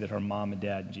would see that her mom and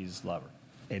dad and Jesus love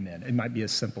her. Amen. It might be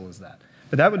as simple as that.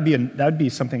 But that would be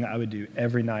something I would do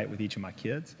every night with each of my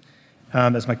kids.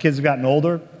 As my kids have gotten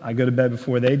older, I go to bed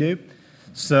before they do.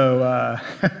 So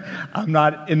I'm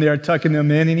not in there tucking them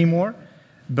in anymore.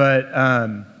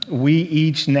 But we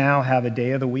each now have a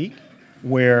day of the week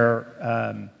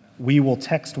where we will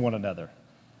text one another.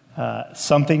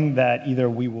 Something that either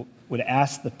would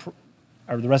ask the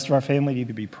rest of our family to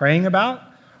either be praying about,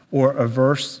 or a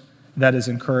verse that has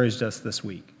encouraged us this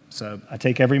week. So I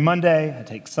take every Monday, I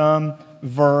take some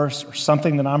verse or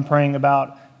something that I'm praying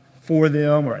about for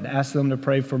them, or I'd ask them to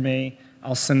pray for me.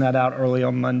 I'll send that out early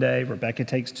on Monday. Rebecca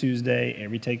takes Tuesday,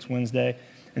 Avery takes Wednesday.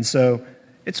 And so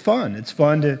it's fun. It's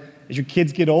fun to, as your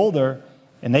kids get older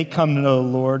and they come to know the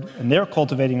Lord and they're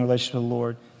cultivating a relationship with the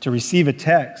Lord, to receive a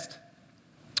text,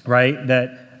 right,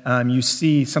 that you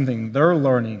see something they're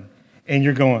learning and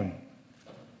you're going,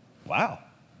 wow,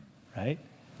 right?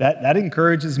 That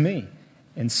encourages me.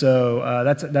 And so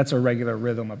that's a regular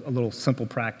rhythm, a little simple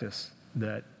practice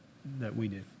that we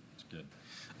do.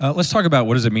 Let's talk about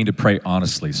what does it mean to pray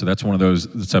honestly. So that's one of those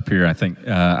that's up here. I think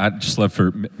I'd just love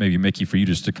for maybe Mickey, for you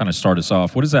just to kind of start us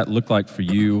off. What does that look like for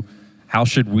you? How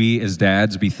should we as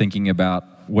dads be thinking about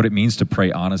what it means to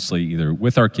pray honestly, either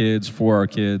with our kids, for our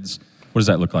kids? What does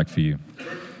that look like for you?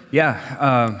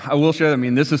 Yeah, I will share. I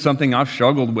mean, this is something I've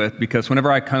struggled with, because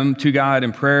whenever I come to God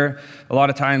in prayer, a lot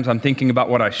of times I'm thinking about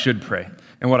what I should pray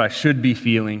and what I should be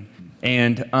feeling,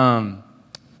 and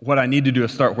what I need to do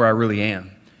is start where I really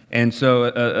am. And so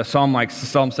a psalm like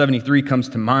Psalm 73 comes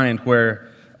to mind where,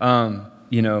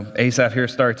 Asaph here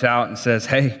starts out and says,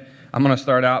 hey, I'm going to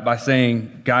start out by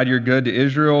saying, God, you're good to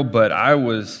Israel, but I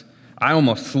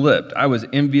almost slipped. I was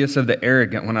envious of the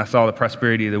arrogant when I saw the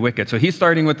prosperity of the wicked. So he's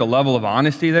starting with the level of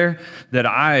honesty there that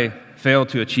I fail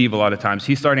to achieve a lot of times.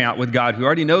 He's starting out with God, who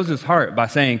already knows his heart, by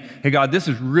saying, hey, God, this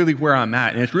is really where I'm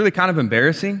at. And it's really kind of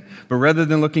embarrassing, but rather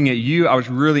than looking at you, I was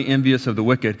really envious of the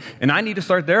wicked. And I need to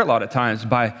start there a lot of times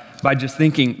by just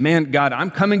thinking, man, God, I'm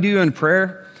coming to you in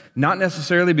prayer, not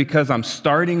necessarily because I'm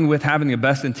starting with having the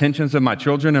best intentions of my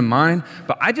children in mind,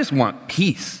 but I just want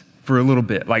peace for a little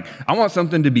bit. Like, I want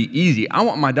something to be easy. I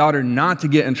want my daughter not to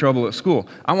get in trouble at school.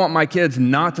 I want my kids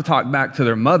not to talk back to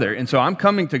their mother. And so I'm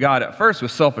coming to God at first with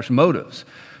selfish motives.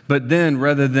 But then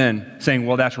rather than saying,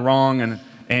 well, that's wrong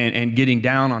and getting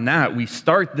down on that, we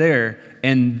start there,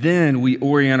 and then we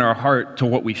orient our heart to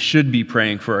what we should be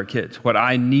praying for our kids, what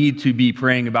I need to be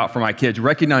praying about for my kids,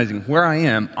 recognizing where I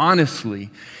am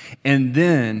honestly, and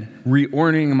then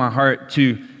reorienting my heart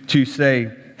to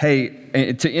say, hey,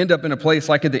 to end up in a place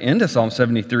like at the end of Psalm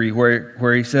 73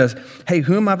 where he says, hey,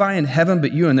 whom have I in heaven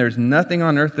but you, and there's nothing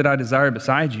on earth that I desire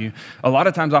besides you. A lot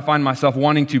of times I find myself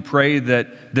wanting to pray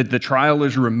that the trial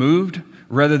is removed,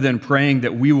 rather than praying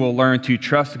that we will learn to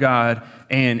trust God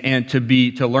and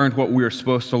to learn what we are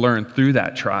supposed to learn through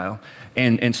that trial.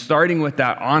 And starting with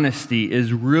that honesty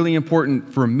is really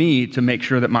important for me to make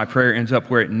sure that my prayer ends up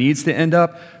where it needs to end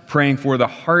up, praying for the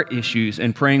heart issues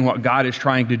and praying what God is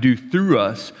trying to do through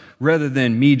us, rather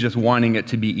than me just wanting it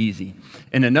to be easy.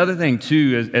 And another thing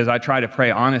too, as I try to pray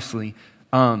honestly,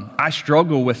 I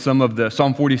struggle with some of the,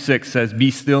 Psalm 46 says,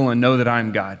 be still and know that I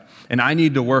am God. And I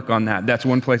need to work on that. That's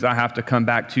one place I have to come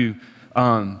back to.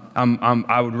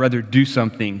 I would rather do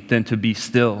something than to be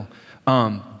still.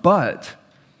 But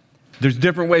there's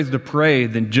different ways to pray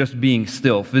than just being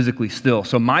still, physically still.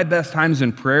 So my best times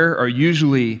in prayer are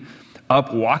usually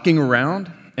up walking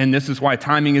around, and this is why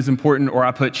timing is important, or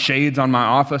I put shades on my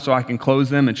office so I can close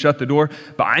them and shut the door.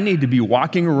 But I need to be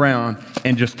walking around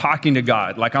and just talking to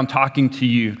God like I'm talking to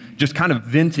you, just kind of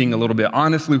venting a little bit,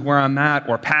 honestly where I'm at,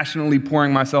 or passionately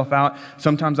pouring myself out.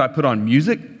 Sometimes I put on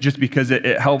music just because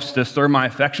it helps to stir my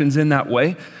affections in that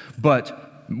way.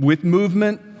 But with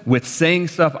movement, with saying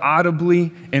stuff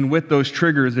audibly, and with those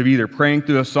triggers of either praying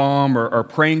through a psalm or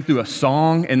praying through a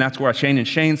song, and that's where Shane and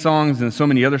Shane songs and so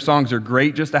many other songs are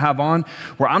great just to have on,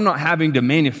 where I'm not having to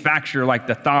manufacture like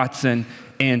the thoughts and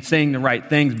saying the right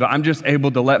things, but I'm just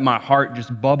able to let my heart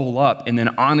just bubble up and then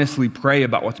honestly pray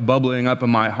about what's bubbling up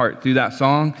in my heart through that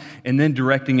song, and then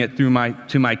directing it to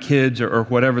my kids or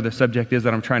whatever the subject is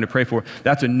that I'm trying to pray for.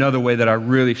 That's another way that I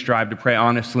really strive to pray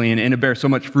honestly, and it bears so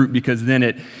much fruit, because then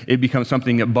it becomes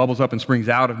something that bubbles up and springs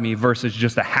out of me versus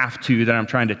just a have to that I'm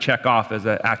trying to check off as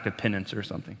an act of penance or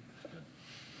something.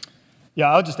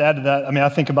 Yeah, I'll just add to that. I mean, I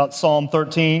think about Psalm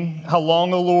 13. How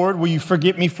long, O Lord, will you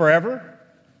forget me forever?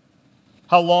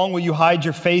 How long will you hide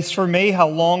your face from me? How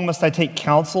long must I take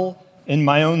counsel in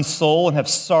my own soul and have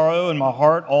sorrow in my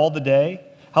heart all the day?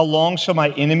 How long shall my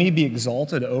enemy be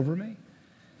exalted over me?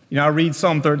 You know, I read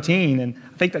Psalm 13, and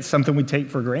I think that's something we take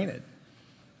for granted.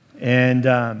 And,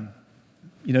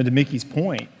 to Mickey's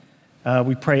point,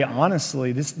 we pray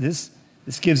honestly. This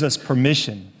gives us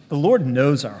permission. The Lord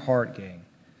knows our heart, gang.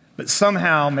 But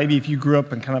somehow, maybe if you grew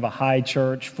up in kind of a high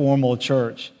church, formal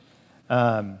church,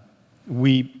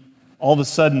 all of a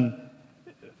sudden,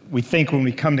 we think when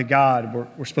we come to God,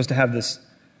 we're supposed to have this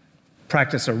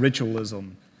practice of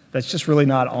ritualism that's just really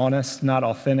not honest, not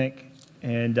authentic,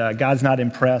 and God's not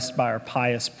impressed by our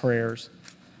pious prayers,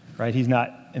 right? He's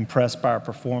not impressed by our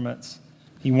performance.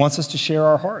 He wants us to share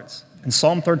our hearts, And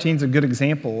Psalm 13 is a good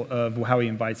example of how he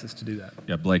invites us to do that.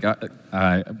 Yeah, Blake,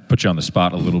 I put you on the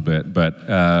spot a little bit, but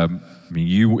I mean,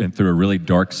 you went through a really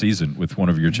dark season with one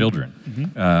of your children.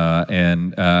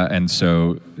 And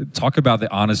so talk about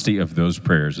the honesty of those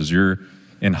prayers as you're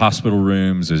in hospital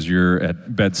rooms, as you're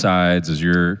at bedsides, as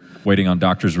you're waiting on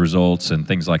doctor's results and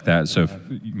things like that. So if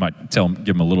you might give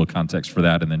them a little context for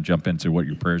that and then jump into what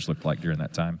your prayers looked like during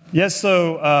that time. Yes,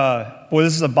 so, boy,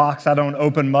 this is a box I don't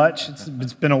open much.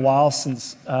 It's been a while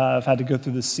since I've had to go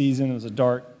through this season. It was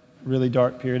a really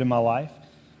dark period in my life.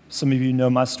 Some of you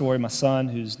know my story, my son,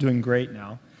 who's doing great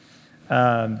now.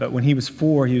 But when he was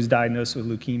 4, he was diagnosed with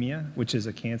leukemia, which is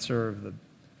a cancer of the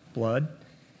blood.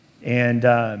 And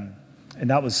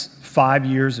that was 5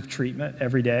 years of treatment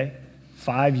every day.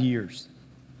 5 years.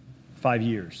 5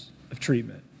 years of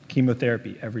treatment,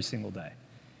 chemotherapy every single day.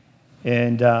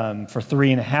 And for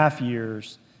 3.5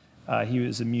 years, he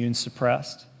was immune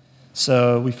suppressed.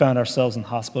 So we found ourselves in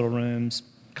hospital rooms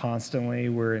constantly.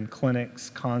 We're in clinics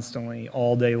constantly,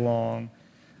 all day long.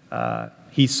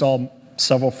 He saw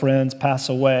several friends pass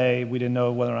away. We didn't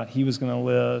know whether or not he was going to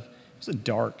live. It was a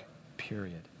dark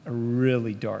period, a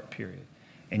really dark period.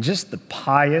 And just the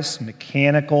pious,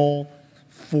 mechanical,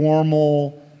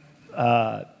 formal,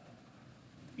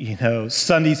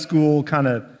 Sunday school kind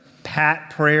of pat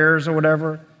prayers or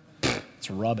whatever, it's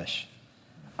rubbish.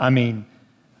 I mean,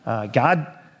 God,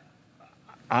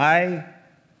 I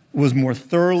was more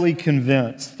thoroughly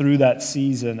convinced through that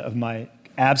season of my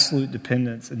absolute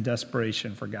dependence and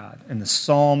desperation for God. And the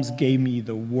Psalms gave me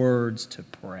the words to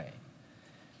pray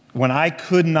when I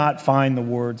could not find the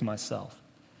words myself.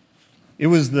 It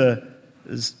was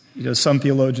some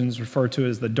theologians refer to it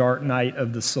as the dark night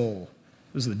of the soul.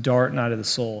 It was the dark night of the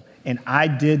soul. And I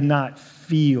did not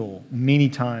feel many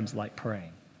times like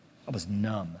praying. I was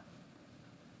numb.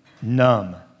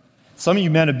 Numb. Some of you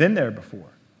men have been there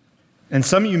before. And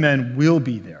some of you men will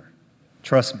be there.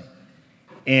 Trust me.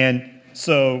 And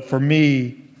so for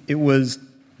me, it was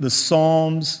the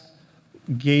Psalms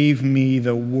gave me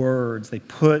the words. They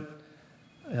put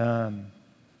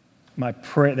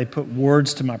they put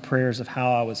words to my prayers of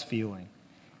how I was feeling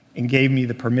and gave me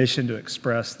the permission to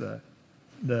express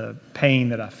the pain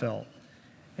that I felt.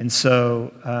 And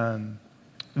so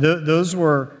those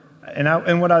were,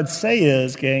 and what I'd say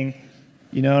is, gang,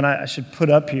 and I should put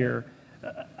up here,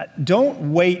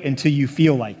 don't wait until you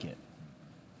feel like it.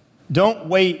 Don't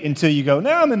wait until you go,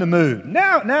 now I'm in the mood.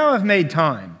 Now I've made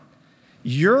time.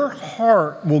 Your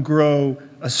heart will grow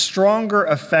a stronger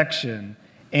affection,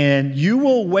 and you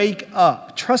will wake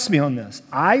up. Trust me on this.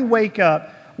 I wake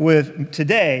up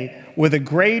today with a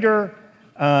greater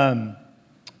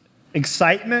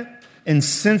excitement and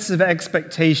sense of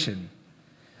expectation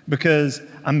because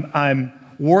I'm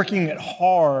working it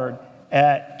hard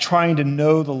at trying to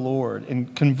know the Lord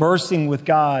and conversing with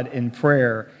God in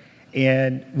prayer.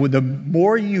 And the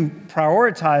more you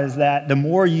prioritize that, the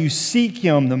more you seek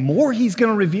Him, the more He's going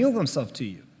to reveal Himself to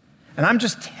you. And I'm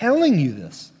just telling you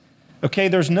this, okay?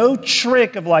 There's no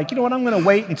trick of like, you know what, I'm going to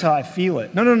wait until I feel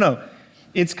it. No.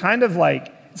 It's kind of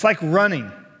like, it's like running.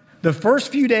 The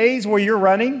first few days where you're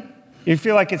running, you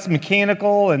feel like it's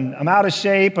mechanical and I'm out of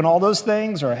shape and all those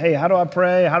things, or hey, how do I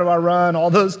pray? How do I run? All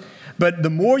those. But the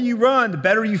more you run, the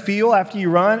better you feel after you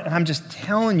run. And I'm just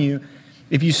telling you,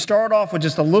 if you start off with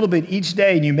just a little bit each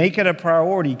day and you make it a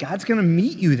priority, God's going to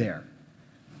meet you there.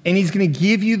 And He's going to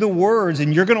give you the words,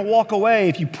 and you're going to walk away.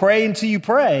 If you pray until you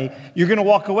pray, you're going to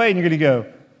walk away and you're going to go,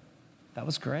 that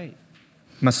was great.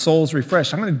 My soul's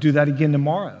refreshed. I'm going to do that again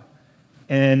tomorrow.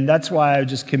 And that's why I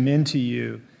just commend to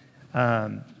you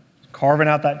carving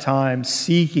out that time,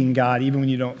 seeking God even when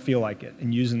you don't feel like it,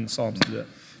 and using the Psalms to do it.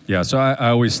 Yeah, so I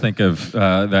always think of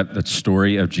that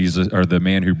story of Jesus, or the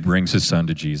man who brings his son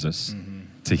to Jesus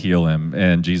to heal him.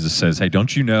 And Jesus says, hey,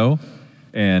 don't you know?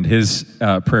 And his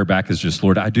prayer back is just,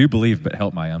 Lord, I do believe, but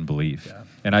help my unbelief. Yeah.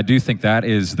 And I do think that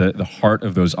is the heart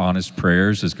of those honest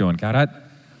prayers, is going, God,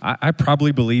 I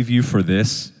probably believe you for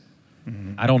this.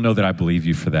 I don't know that I believe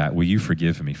you for that. Will you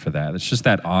forgive me for that? It's just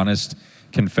that honest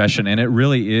confession. And it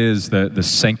really is the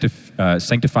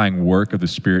sanctifying work of the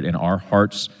Spirit in our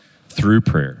hearts through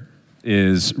prayer,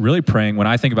 is really praying. When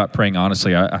I think about praying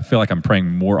honestly, I feel like I'm praying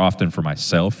more often for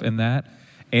myself in that,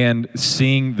 and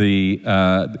seeing the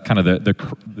kind of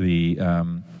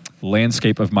the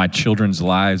landscape of my children's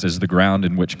lives as the ground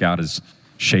in which God is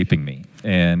shaping me,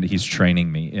 and He's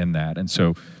training me in that. And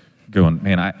so going,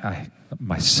 man,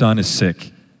 my son is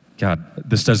sick. God,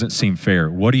 this doesn't seem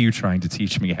fair. What are you trying to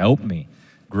teach me? Help me,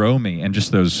 grow me. And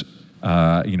just those,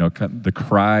 the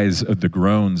cries of the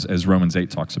groans, as Romans 8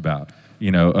 talks about,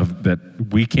 of that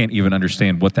we can't even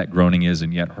understand what that groaning is,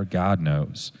 and yet our God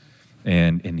knows.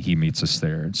 and he meets us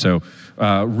there. And so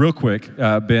real quick,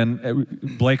 Ben,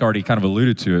 Blake already kind of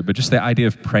alluded to it, but just the idea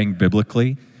of praying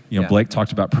biblically. You know, Blake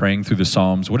talked about praying through the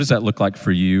Psalms. What does that look like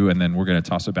for you? And then we're going to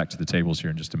toss it back to the tables here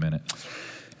in just a minute.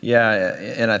 Yeah,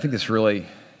 and I think this really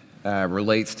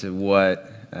relates to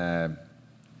what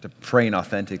to praying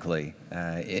authentically.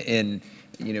 And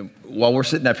you know, while we're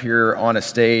sitting up here on a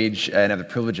stage and have the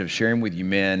privilege of sharing with you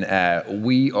men,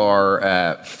 we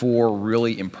are four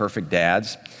really imperfect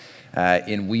dads,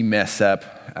 and we mess up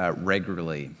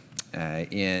regularly.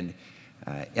 And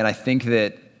I think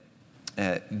that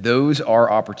those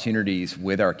are opportunities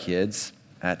with our kids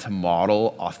to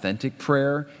model authentic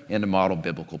prayer and to model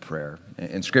biblical prayer.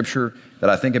 And scripture that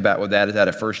I think about with that is out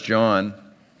of 1 John,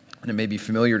 and it may be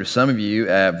familiar to some of you,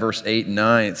 verse 8 and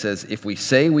 9, it says, "If we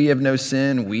say we have no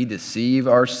sin, we deceive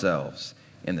ourselves,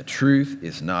 and the truth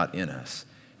is not in us.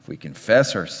 If we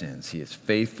confess our sins, he is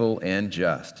faithful and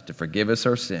just to forgive us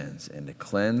our sins and to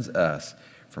cleanse us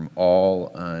from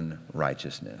all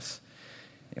unrighteousness.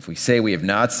 If we say we have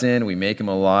not sinned, we make him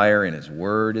a liar, and his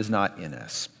word is not in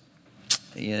us."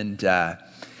 And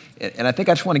I think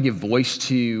I just want to give voice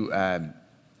to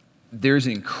there's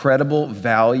incredible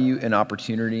value and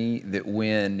opportunity that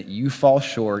when you fall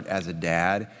short as a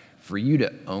dad, for you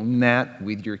to own that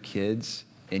with your kids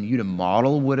and you to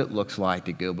model what it looks like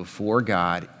to go before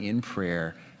God in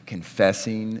prayer,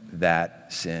 confessing that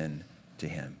sin to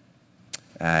him.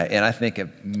 And I think of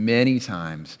many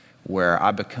times where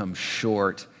I become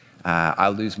short, I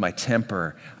lose my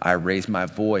temper, I raise my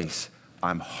voice,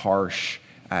 I'm harsh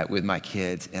with my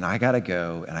kids, and I gotta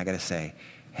go and I gotta say,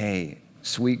 "Hey,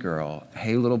 sweet girl,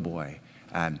 hey, little boy,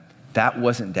 that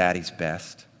wasn't Daddy's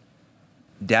best.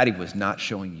 Daddy was not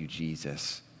showing you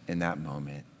Jesus in that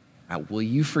moment. Will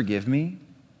you forgive me?"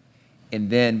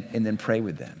 And then pray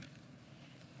with them.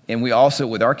 And we also,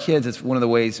 with our kids, it's one of the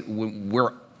ways when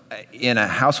we're in a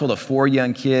household of four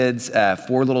young kids,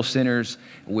 four little sinners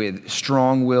with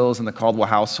strong wills in the Caldwell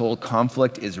household.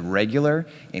 Conflict is regular,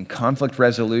 and conflict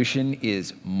resolution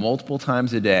is multiple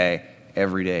times a day,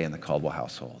 every day in the Caldwell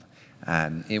household.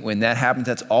 When that happens,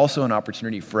 that's also an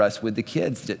opportunity for us with the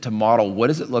kids to model what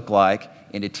does it look like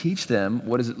and to teach them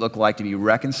what does it look like to be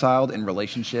reconciled in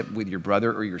relationship with your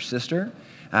brother or your sister,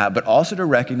 but also to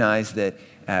recognize that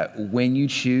when you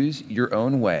choose your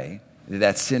own way,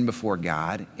 that's sin before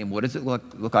God. And what does it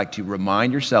look like to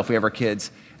remind yourself? We have our kids,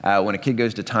 when a kid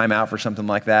goes to timeout for something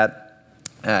like that,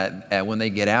 when they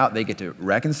get out, they get to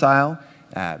reconcile,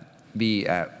 be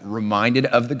reminded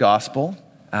of the gospel,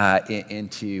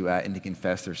 and to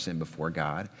confess their sin before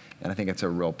God. And I think it's a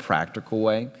real practical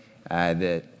way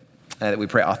that we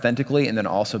pray authentically and then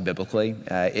also biblically.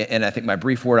 And I think my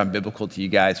brief word on biblical to you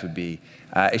guys would be,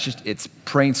 it's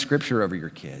praying scripture over your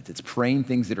kids. It's praying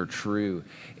things that are true.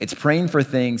 It's praying for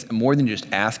things more than just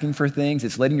asking for things.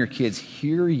 It's letting your kids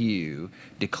hear you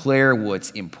declare what's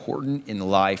important in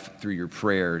life through your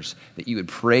prayers, that you would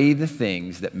pray the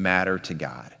things that matter to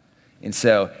God. And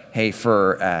so, hey,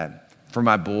 for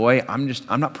my boy, I'm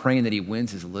not praying that he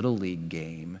wins his little league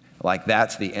game, like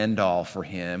that's the end all for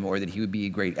him, or that he would be a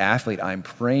great athlete. I'm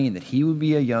praying that he would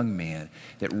be a young man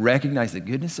that recognizes the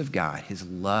goodness of God, his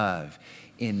love,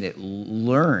 and that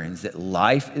learns that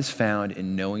life is found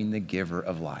in knowing the giver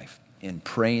of life, and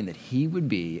praying that he would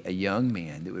be a young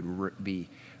man that would be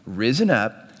risen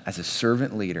up as a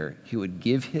servant leader who would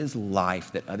give his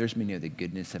life that others may know the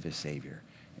goodness of his Savior,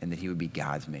 and that he would be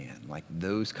God's man. Like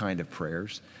those kind of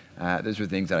prayers, those are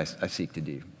things that I seek to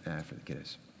do for the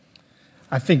kiddos.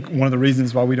 I think one of the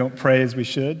reasons why we don't pray as we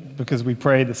should, because we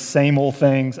pray the same old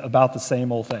things about the same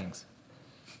old things.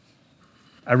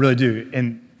 I really do.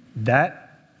 And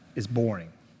that is boring,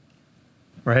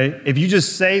 right? If you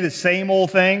just say the same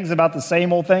old things about the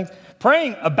same old things,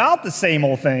 praying about the same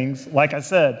old things, like I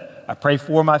said, I pray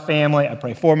for my family, I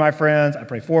pray for my friends, I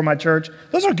pray for my church.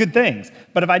 Those are good things.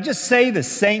 But if I just say the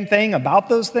same thing about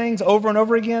those things over and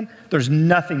over again, there's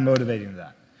nothing motivating to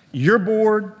that. You're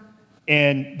bored,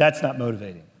 and that's not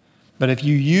motivating. But if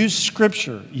you use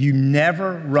Scripture, you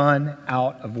never run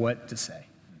out of what to say.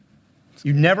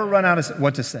 You never run out of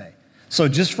what to say. So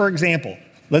just for example,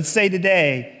 let's say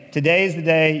today is the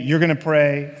day you're going to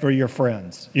pray for your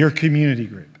friends, your community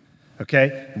group.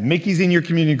 Okay? Mickey's in your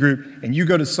community group, and you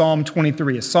go to Psalm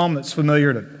 23, a psalm that's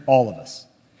familiar to all of us.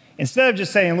 Instead of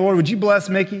just saying, "Lord, would you bless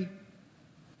Mickey?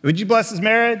 Would you bless his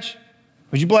marriage?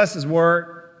 Would you bless his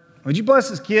work? Would you bless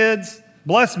his kids?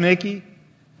 Bless Mickey.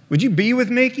 Would you be with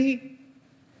Mickey?"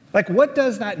 Like, what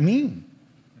does that mean?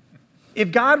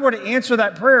 If God were to answer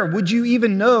that prayer, would you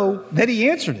even know that he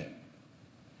answered it?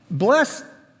 Bless,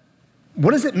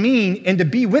 what does it mean? And to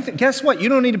be with it, guess what? You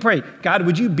don't need to pray, "God,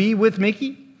 would you be with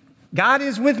Mickey?" God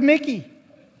is with Mickey.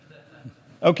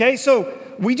 Okay, so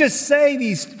we just say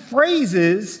these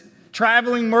phrases,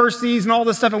 traveling mercies and all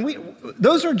this stuff, and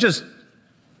those are just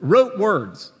rote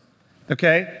words,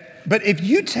 okay? But if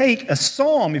you take a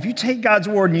psalm, if you take God's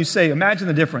word and you say, imagine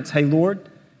the difference. Hey, Lord,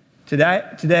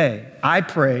 today, I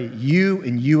pray you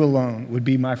and you alone would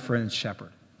be my friend's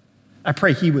shepherd. I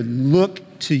pray he would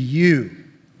look to you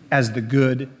as the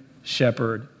good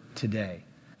shepherd today,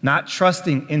 not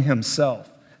trusting in himself,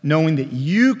 knowing that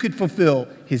you could fulfill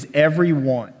his every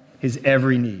want, his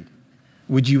every need.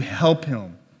 Would you help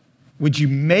him? Would you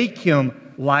make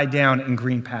him lie down in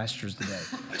green pastures today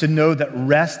to know that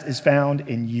rest is found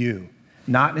in you,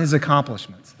 not in his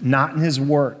accomplishments, not in his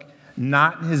work,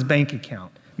 not in his bank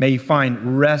account. May he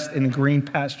find rest in the green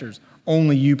pastures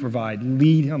only you provide.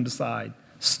 Lead him beside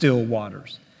still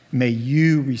waters. May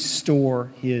you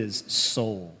restore his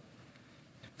soul.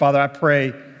 Father, I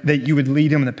pray that you would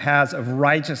lead him in the paths of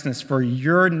righteousness for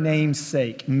your name's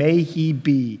sake. May he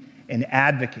be an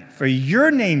advocate for your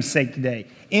name's sake today,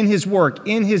 in his work,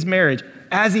 in his marriage,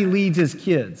 as he leads his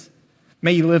kids.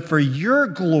 May he live for your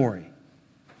glory.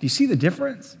 Do you see the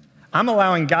difference? I'm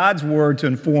allowing God's word to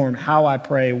inform how I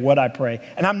pray, what I pray,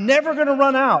 and I'm never going to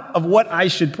run out of what I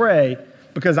should pray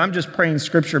because I'm just praying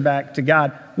scripture back to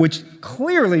God, which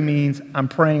clearly means I'm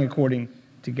praying according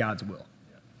to God's will.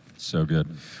 So good.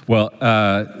 Well,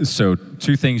 so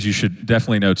two things you should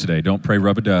definitely know today. Don't pray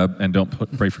rub-a-dub and don't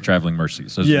pray for traveling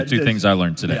mercies. Those are the two things I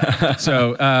learned today.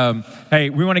 So,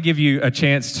 hey, we want to give you a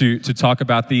chance to talk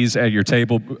about these at your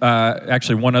table.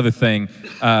 Actually, one other thing.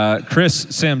 Chris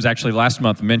Sims actually last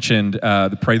month mentioned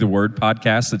the Pray the Word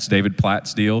podcast. That's David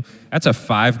Platt's deal. That's a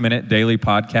 5-minute daily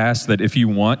podcast that if you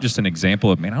want just an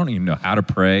example of, man, I don't even know how to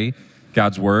pray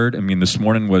God's Word. I mean, this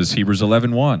morning was Hebrews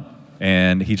 11:1.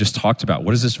 And he just talked about, what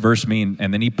does this verse mean?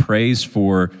 And then he prays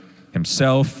for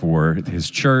himself, for his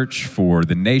church, for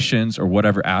the nations, or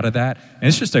whatever out of that. And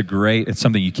it's just it's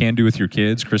something you can do with your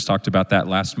kids. Chris talked about that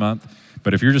last month.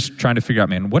 But if you're just trying to figure out,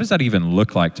 man, what does that even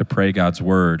look like to pray God's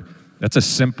word? That's a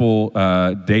simple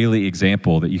daily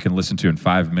example that you can listen to in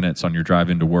 5 minutes on your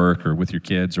drive into work or with your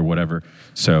kids or whatever.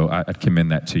 So I'd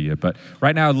commend that to you. But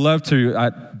right now, I'd love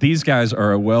to, these guys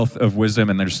are a wealth of wisdom,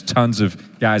 and there's tons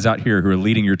of guys out here who are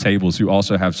leading your tables who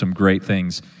also have some great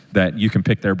things that you can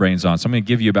pick their brains on. So I'm going to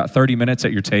give you about 30 minutes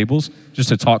at your tables just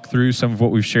to talk through some of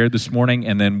what we've shared this morning,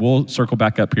 and then we'll circle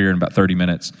back up here in about 30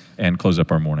 minutes and close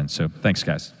up our morning. So thanks,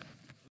 guys.